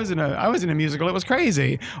 oh, I was in a musical, it was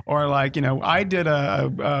crazy, or like, I did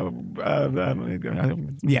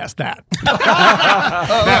yes, that. John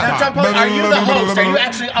Pauly, are you the host? Are you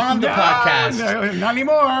actually on the podcast? No, not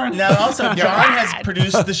anymore. Now, also, John has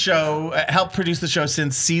produced the show, helped produce the show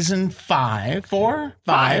since season 5, 4,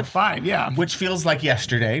 5, yeah. Which feels like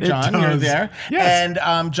yesterday. John, you're there. Yes. And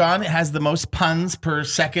John has the most puns per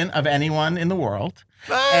second of anyone in the world,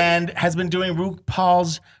 and has been doing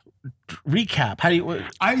RuPaul's recap. How do you?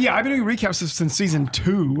 I've been doing recaps since season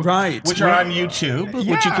 2, right? Which are on YouTube,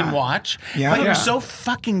 which you can watch. Yeah, but you're so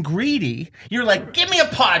fucking greedy. You're like, give me a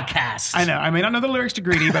podcast. I know. I may not know the lyrics to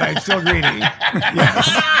Greedy, but I'm still greedy.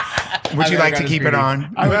 Yes. Would you like to keep it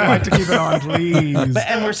on? I would like to keep it on, please.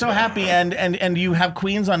 And we're so happy, and you have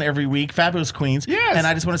queens on every week, fabulous queens. Yes. And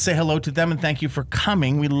I just want to say hello to them and thank you for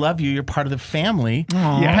coming. We love you. You're part of the family.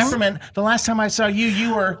 Yes. Peppermint, the last time I saw you,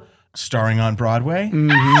 you were starring on Broadway.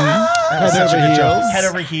 Head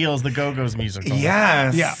Over Heels, the Go-Go's musical.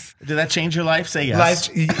 Yes. Yeah. Did that change your life? Say yes.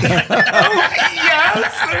 Yes.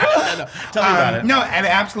 Tell me about it. No, I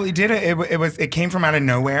absolutely did it. It came from out of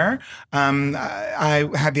nowhere. I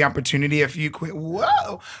had the opportunity. Like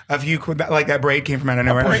that braid came from out of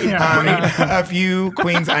nowhere. A few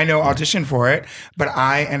queens I know auditioned for it, but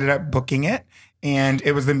I ended up booking it. And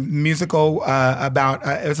it was a musical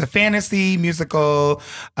it was a fantasy musical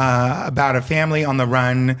about a family on the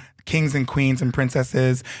run, kings and queens and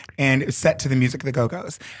princesses, and it was set to the music of the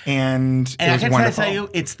Go-Go's. And it was wonderful. I tell you,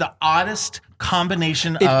 it's the oddest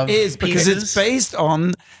combination It of is because pieces. it's based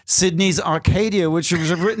on Sydney's Arcadia, which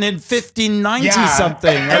was written in 1590 something.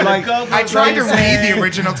 And like I tried to read the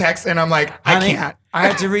original text, and I'm like, I can't. I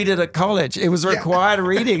had to read it at college. It was required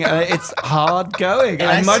reading. It's hard going.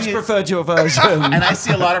 I much preferred your version. And I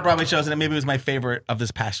see a lot of Broadway shows, and maybe it was my favorite of this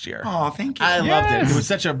past year. Oh, thank you. I loved it.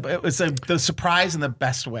 It was the surprise in the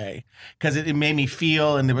best way, because it made me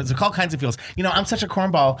feel, and there was all kinds of feels. You know, I'm such a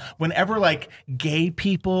cornball. Whenever like gay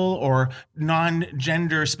people or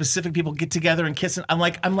non-gender specific people get together and kiss, I'm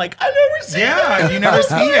like, I never see it. You never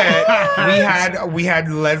see it. We had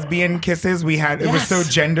lesbian kisses. It was so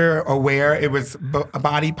gender aware. It was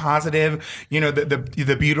body positive. You know,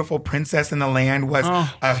 the beautiful princess in the land was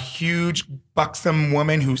a huge buxom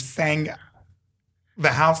woman who sang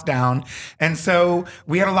the house down. And so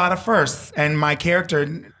we had a lot of firsts. And my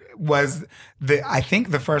character was I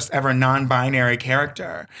think the first ever non-binary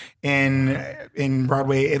character in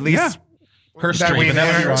Broadway, at least. History. Do you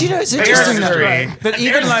know, it's interesting that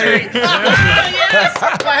even like yes,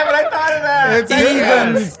 why haven't I thought of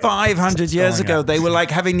that? Even 500 years ago, they were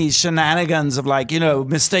like having these shenanigans of like, you know,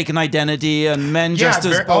 mistaken identity and men just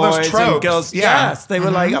as boys and girls. Yes, they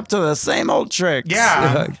were like up to the same old tricks.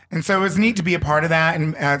 Yeah, and so it was neat to be a part of that,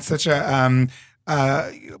 and at such a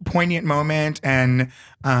poignant moment, and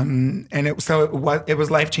it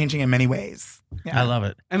was life-changing in many ways. Yeah. I love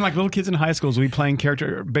it. And like little kids in high schools, we playing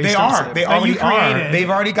character based. They already are. They've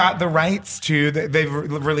already got the rights to. They've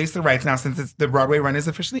released the rights now since the Broadway run is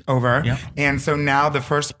officially over. Yep. And so now the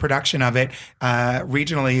first production of it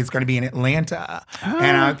regionally is going to be in Atlanta.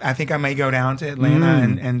 And I think I may go down to Atlanta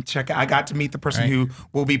and check it. I got to meet the person who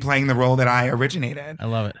will be playing the role that I originated. I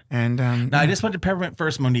love it. And now I just went to Peppermint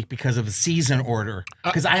first, Monique, because of the season order.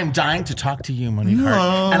 Because I am dying to talk to you, Monique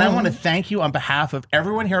Hart. And I want to thank you on behalf of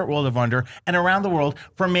everyone here at World of Wonder and around the world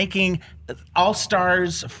for making All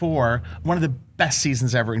Stars 4 one of the best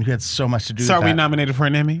seasons ever, and you had so much to do with that. So are we nominated for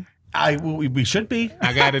an Emmy? We should be.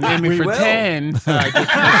 I got an Emmy for 10, so I just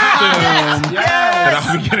assume that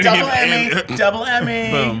I'll be getting double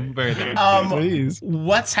Emmy. Boom, very good. Please.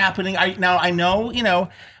 What's happening? I know, you know,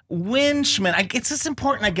 Winchman, it's just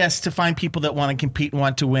important, I guess, to find people that want to compete and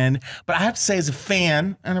want to win. But I have to say, as a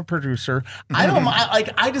fan and a producer,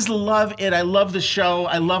 I just love it. I love the show.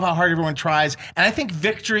 I love how hard everyone tries. And I think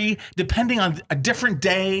victory, depending on a different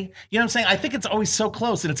day, you know what I'm saying? I think it's always so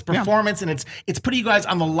close, and it's performance, and it's putting you guys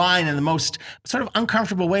on the line in the most sort of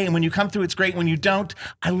uncomfortable way. And when you come through, it's great. When you don't,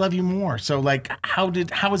 I love you more. So, like, how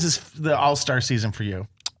was this the All-Star season for you?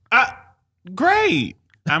 Great.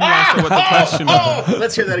 I'm lost with the question.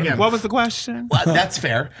 Let's hear that again. What was the question? Well, that's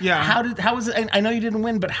fair. Yeah. How was it? I know you didn't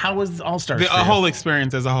win, but how was All Stars? The whole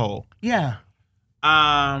experience as a whole. Yeah.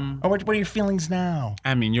 Or what are your feelings now?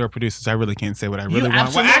 I mean, you're a producer, so I really can't say what I really want.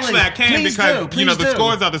 Absolutely. Well, actually, I can because you know the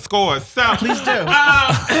scores are the scores. So please do.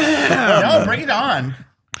 No, bring it on.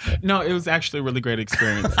 No, it was actually a really great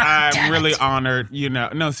experience. I'm really honored. You know,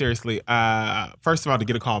 no, seriously. First of all, to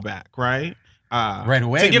get a call back, right? Right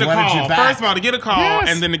away. To get a call. First of all, to get a call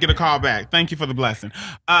and then to get a call back. Thank you for the blessing.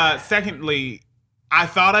 Secondly, I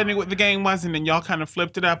thought I knew what the game was, and then y'all kind of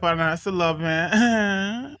flipped it up on us a little bit.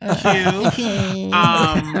 Cute.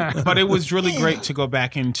 But it was really great to go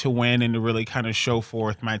back and to win and to really kind of show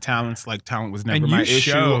forth my talents. Like, talent was never my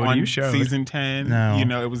issue on season 10. No. You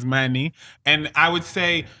know, it was money. And I would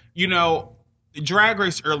say, you know, Drag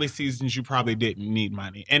Race early seasons, you probably didn't need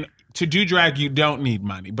money. And to do drag, you don't need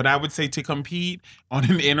money. But I would say to compete on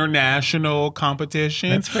an international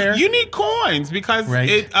competition, that's fair. You need coins because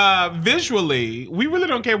it visually, we really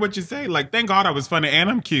don't care what you say. Like, thank God I was funny and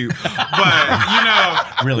I'm cute. But, you know,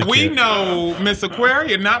 really we know Miss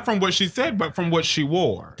Aquaria, not from what she said, but from what she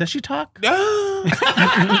wore. Does she talk? So,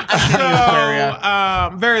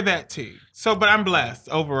 very that tea. So, but I'm blessed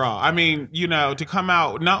overall. I mean, you know, to come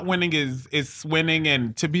out not winning is winning,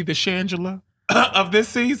 and to be the Shangela of this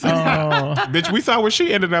season. Bitch, we saw where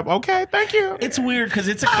she ended up. Okay, thank you. It's weird because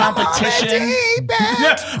it's a competition.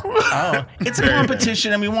 It's a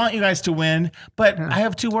competition, and we want you guys to win. But I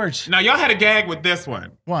have two words. Now, y'all had a gag with this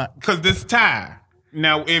one. What? Because this tie.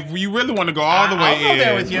 Now, if you really want to go all the way I'll go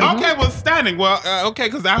there with you. Okay, well, stunning. Well, okay,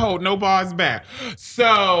 because I hold no bars back.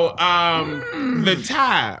 So, the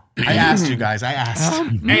tie. I asked you guys. I asked.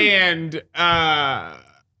 And,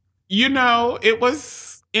 you know, it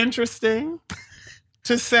was interesting,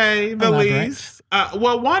 to say the least.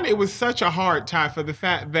 Well, one, it was such a hard tie for the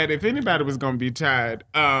fact that if anybody was going to be tied,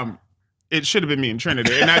 it should have been me and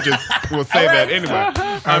Trinity, and I just will say that anyway.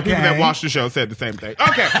 People that watch the show said the same thing.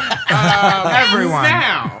 Okay. Everyone.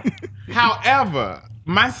 Now, however,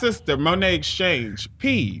 my sister, Monet Exchange,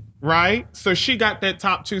 peed, right? So she got that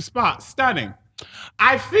top 2 spot. Stunning.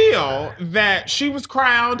 I feel that she was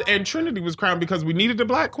crowned and Trinity was crowned because we needed a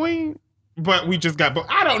black queen. but we just got booked.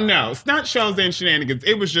 I don't know. It's not shows and shenanigans.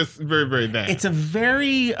 It was just very, very bad. It's a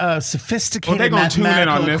very sophisticated they're gonna tune in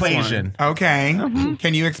on mathematical this equation. Okay.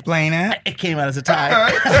 Can you explain it? It came out as a tie.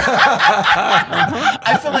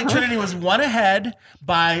 I feel like Trinity was one ahead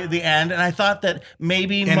by the end, and I thought that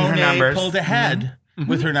maybe Monet pulled ahead.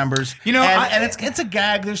 With her numbers, you know, and it's a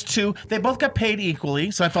gag. There's two. They both got paid equally,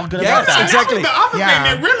 so I felt good about that. Exactly. That was the other thing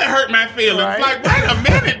that really hurt my feelings. Right. Like, wait a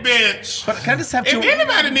minute, bitch. But can I just have if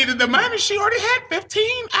anybody needed the money, she already had 15.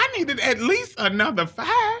 I needed at least another 5.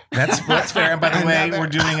 That's fair. And by the way, we're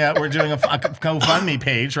doing a GoFundMe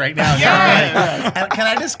page right now. Yeah. And can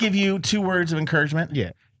I just give you 2 words of encouragement?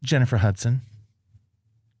 Yeah. Jennifer Hudson.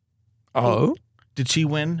 Oh, did she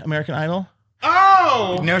win American Idol?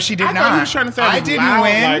 Oh no, she did I not. You were trying to say I didn't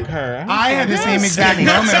win. like her. I had the same exact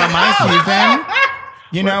moment on my season.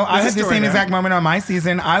 You know, I had the same exact moment on my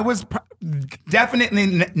season. I was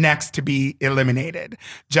definitely next to be eliminated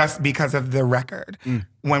just because of the record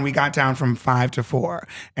when we got down from 5 to 4,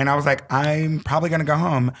 and I was like, I'm probably gonna go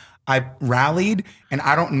home. I rallied, and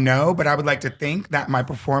I don't know, but I would like to think that my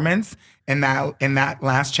performance in that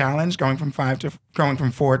last challenge, going from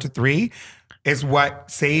 4 to 3. Is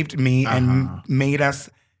what saved me and made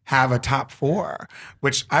us have a top 4,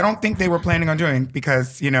 which I don't think they were planning on doing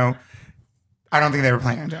because, you know, I don't think they were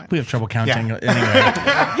planning on doing. We have trouble counting anyway.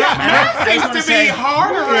 Math seems to be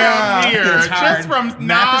hard around here. It's hard. Just from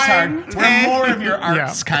math 9. is hard. We're more of your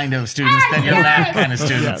arts kind of students than your math kind of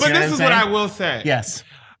students. But You know this is what I will say. Yes.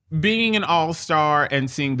 Being an all-star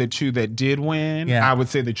and seeing the 2 that did win, I would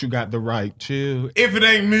say that you got the right 2. If it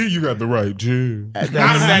ain't me, you got the right 2. Out of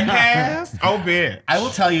that cast, bitch. I will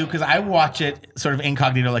tell you, because I watch it sort of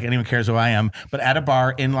incognito like anyone cares who I am, but at a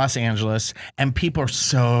bar in Los Angeles, and people are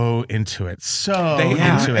so into it.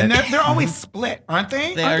 Into it. And they're always split, aren't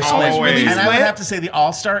they? They are always split. really And split. I would have to say the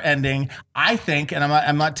all-star ending, I think, and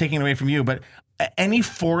I'm not taking it away from you, but any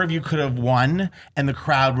 4 of you could have won, and the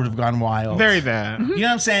crowd would have gone wild. Very that. You know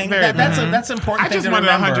what I'm saying? Very That's an important thing to remember.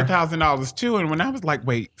 I just wanted $100,000 too, and when I was like,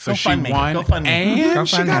 wait, so she won, and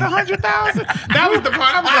she got $100,000. That was the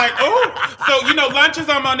part. I was like, oh, so you know, lunches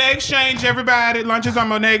on Monet Exchange, everybody. Lunches on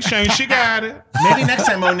Monet Exchange. She got it. Maybe next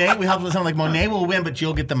time Monet, we help with something like Monet will win, but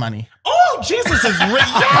you'll get the money. Oh, Jesus is rich.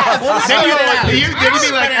 Yes. Then you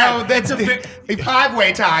be like, oh, that's a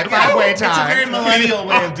 5-way tie. 5-way tie. It's a very millennial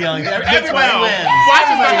way of dealing. Everybody wins. Why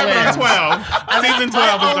does that happen on 12? Season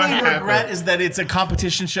 12 is going to happen. My only regret is that it's a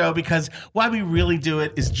competition show, because why we really do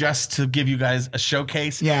it is just to give you guys a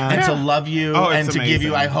showcase and to love you and to give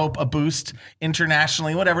you, I hope, a boost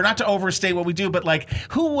internationally, whatever. Not to overstate what we do, but like,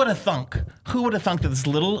 who would have thunk? Who would have thunk that this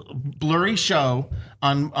little blurry show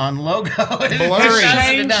on Logo has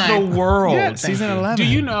changed the world? Yeah, season 11. Do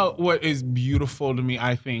you know what is beautiful to me?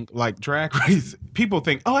 I think like Drag Race, people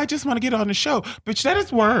think, oh, I just want to get on the show. Bitch, that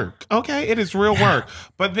is work. Okay, it is real work.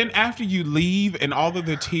 But then after you leave and all of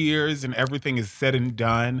the tears and everything is said and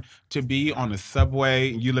done, to be on a subway,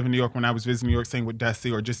 you live in New York, when I was visiting New York, staying with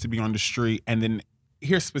Dusty, or just to be on the street, and then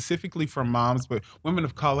hear specifically from moms, but women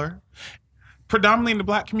of color, predominantly in the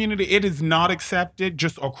Black community, it is not accepted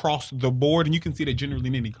just across the board. And you can see that generally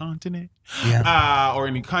in any continent or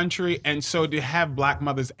any country. And so to have Black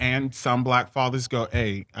mothers and some Black fathers go,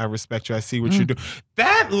 hey, I respect you, I see what you do.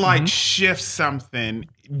 That like shifts something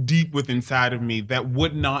deep within inside of me that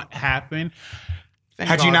would not happen.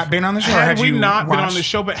 Had you not been on the show? Had we not been on the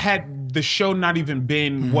show, but had the show not even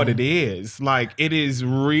been what it is, like it is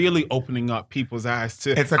really opening up people's eyes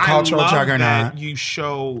to. It's a cultural juggernaut. That you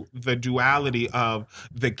show the duality of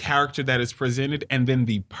the character that is presented and then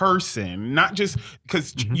the person, not just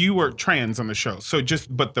because you were trans on the show, so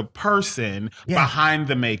but the person behind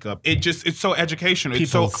the makeup. It's so educational.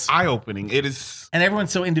 It's so eye opening. It is, and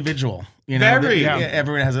everyone's so individual. You know,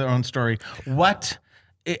 everyone has their own story. What?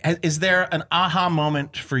 Is there an aha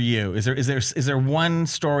moment for you? Is there one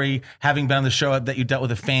story, having been on the show, that you dealt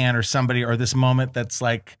with a fan or somebody, or this moment that's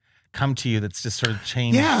like come to you that's just sort of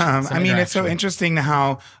changed? Yeah, I mean, it's so interesting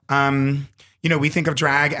how you know, we think of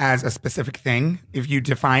drag as a specific thing. If you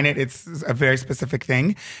define it, it's a very specific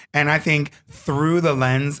thing. And I think through the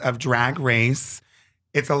lens of Drag Race,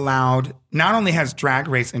 it's allowed, not only has Drag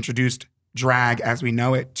Race introduced drag as we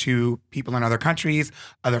know it to people in other countries,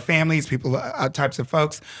 other families, people, types of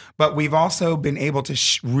folks, but we've also been able to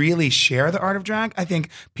really share the art of drag. I think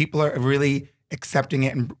people are really accepting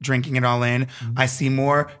it and drinking it all in. I see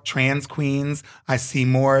more trans queens. I see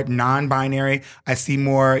more non-binary. I see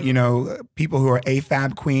more, you know, people who are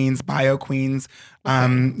AFAB queens, bio queens,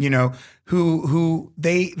 you know, who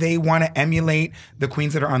they want to emulate the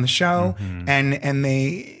queens that are on the show, and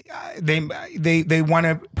they want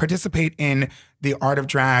to participate in the art of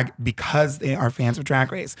drag because they are fans of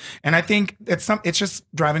Drag Race. And I think it's just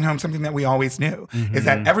driving home something that we always knew is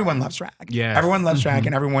that everyone loves drag. Yes. Everyone loves drag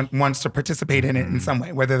and everyone wants to participate in it in some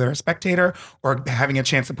way, whether they're a spectator or having a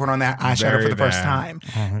chance to put on that eyeshadow for the first time.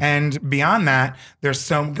 And beyond that, there's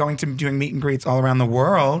going to doing meet and greets all around the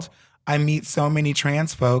world. I meet so many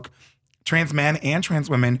trans folk, trans men and trans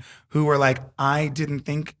women who were like, I didn't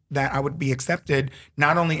think that I would be accepted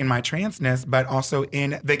not only in my transness, but also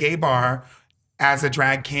in the gay bar as a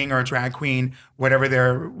drag king or a drag queen, whatever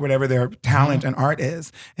their talent and art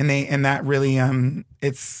is. And that really,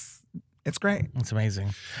 it's great. It's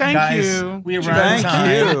amazing. Thank you. We are running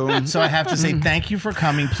time. So I have to say thank you for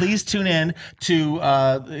coming. Please tune in to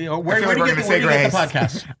where do you get the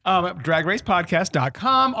podcast?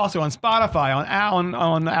 DragRacePodcast.com. Also on Spotify,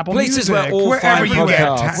 on Apple Places Music. where all Wherever fine you get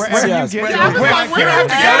podcasts. Wherever you get it.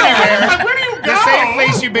 Where do you go? The same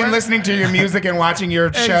place you've been listening to your music and watching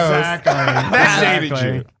your shows. Exactly. That dated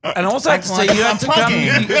you. And also I have to say, you have to come.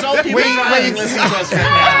 There's old people crying listening to us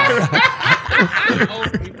right now.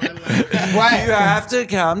 What? You have to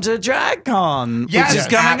come to DragCon, Yes, which is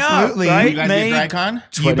coming absolutely. up, right? You guys May get DragCon?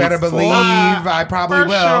 You better believe I probably For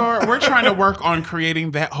will. sure. We're trying to work on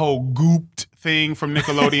creating that whole gooped thing from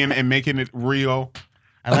Nickelodeon and making it real.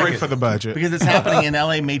 Great for the budget. Because it's happening in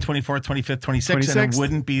LA May 24th, 25th, 26th, and it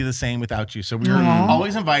wouldn't be the same without you. So we're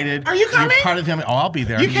always invited. Are you coming? You're part of him. Oh, I'll be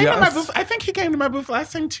there. You came to my booth. I think you came to my booth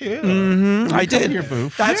last time too. I did. to your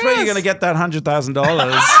booth. That's where you're going to get that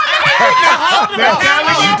 $100,000.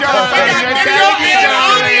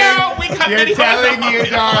 They're telling you,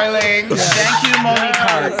 darling. Thank you,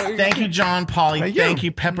 Monique. Thank you, John Polly. Thank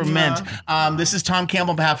you, Peppermint. This is Tom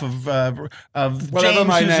Campbell on behalf of Whatever James,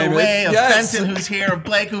 my who's name away, is. of Yes. Fenton, who's here, of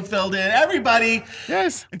Blake, who filled in. Everybody.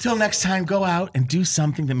 Yes. Until next time, go out and do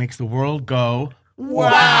something that makes the world go,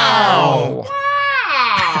 Wow.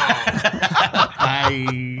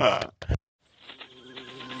 Bye.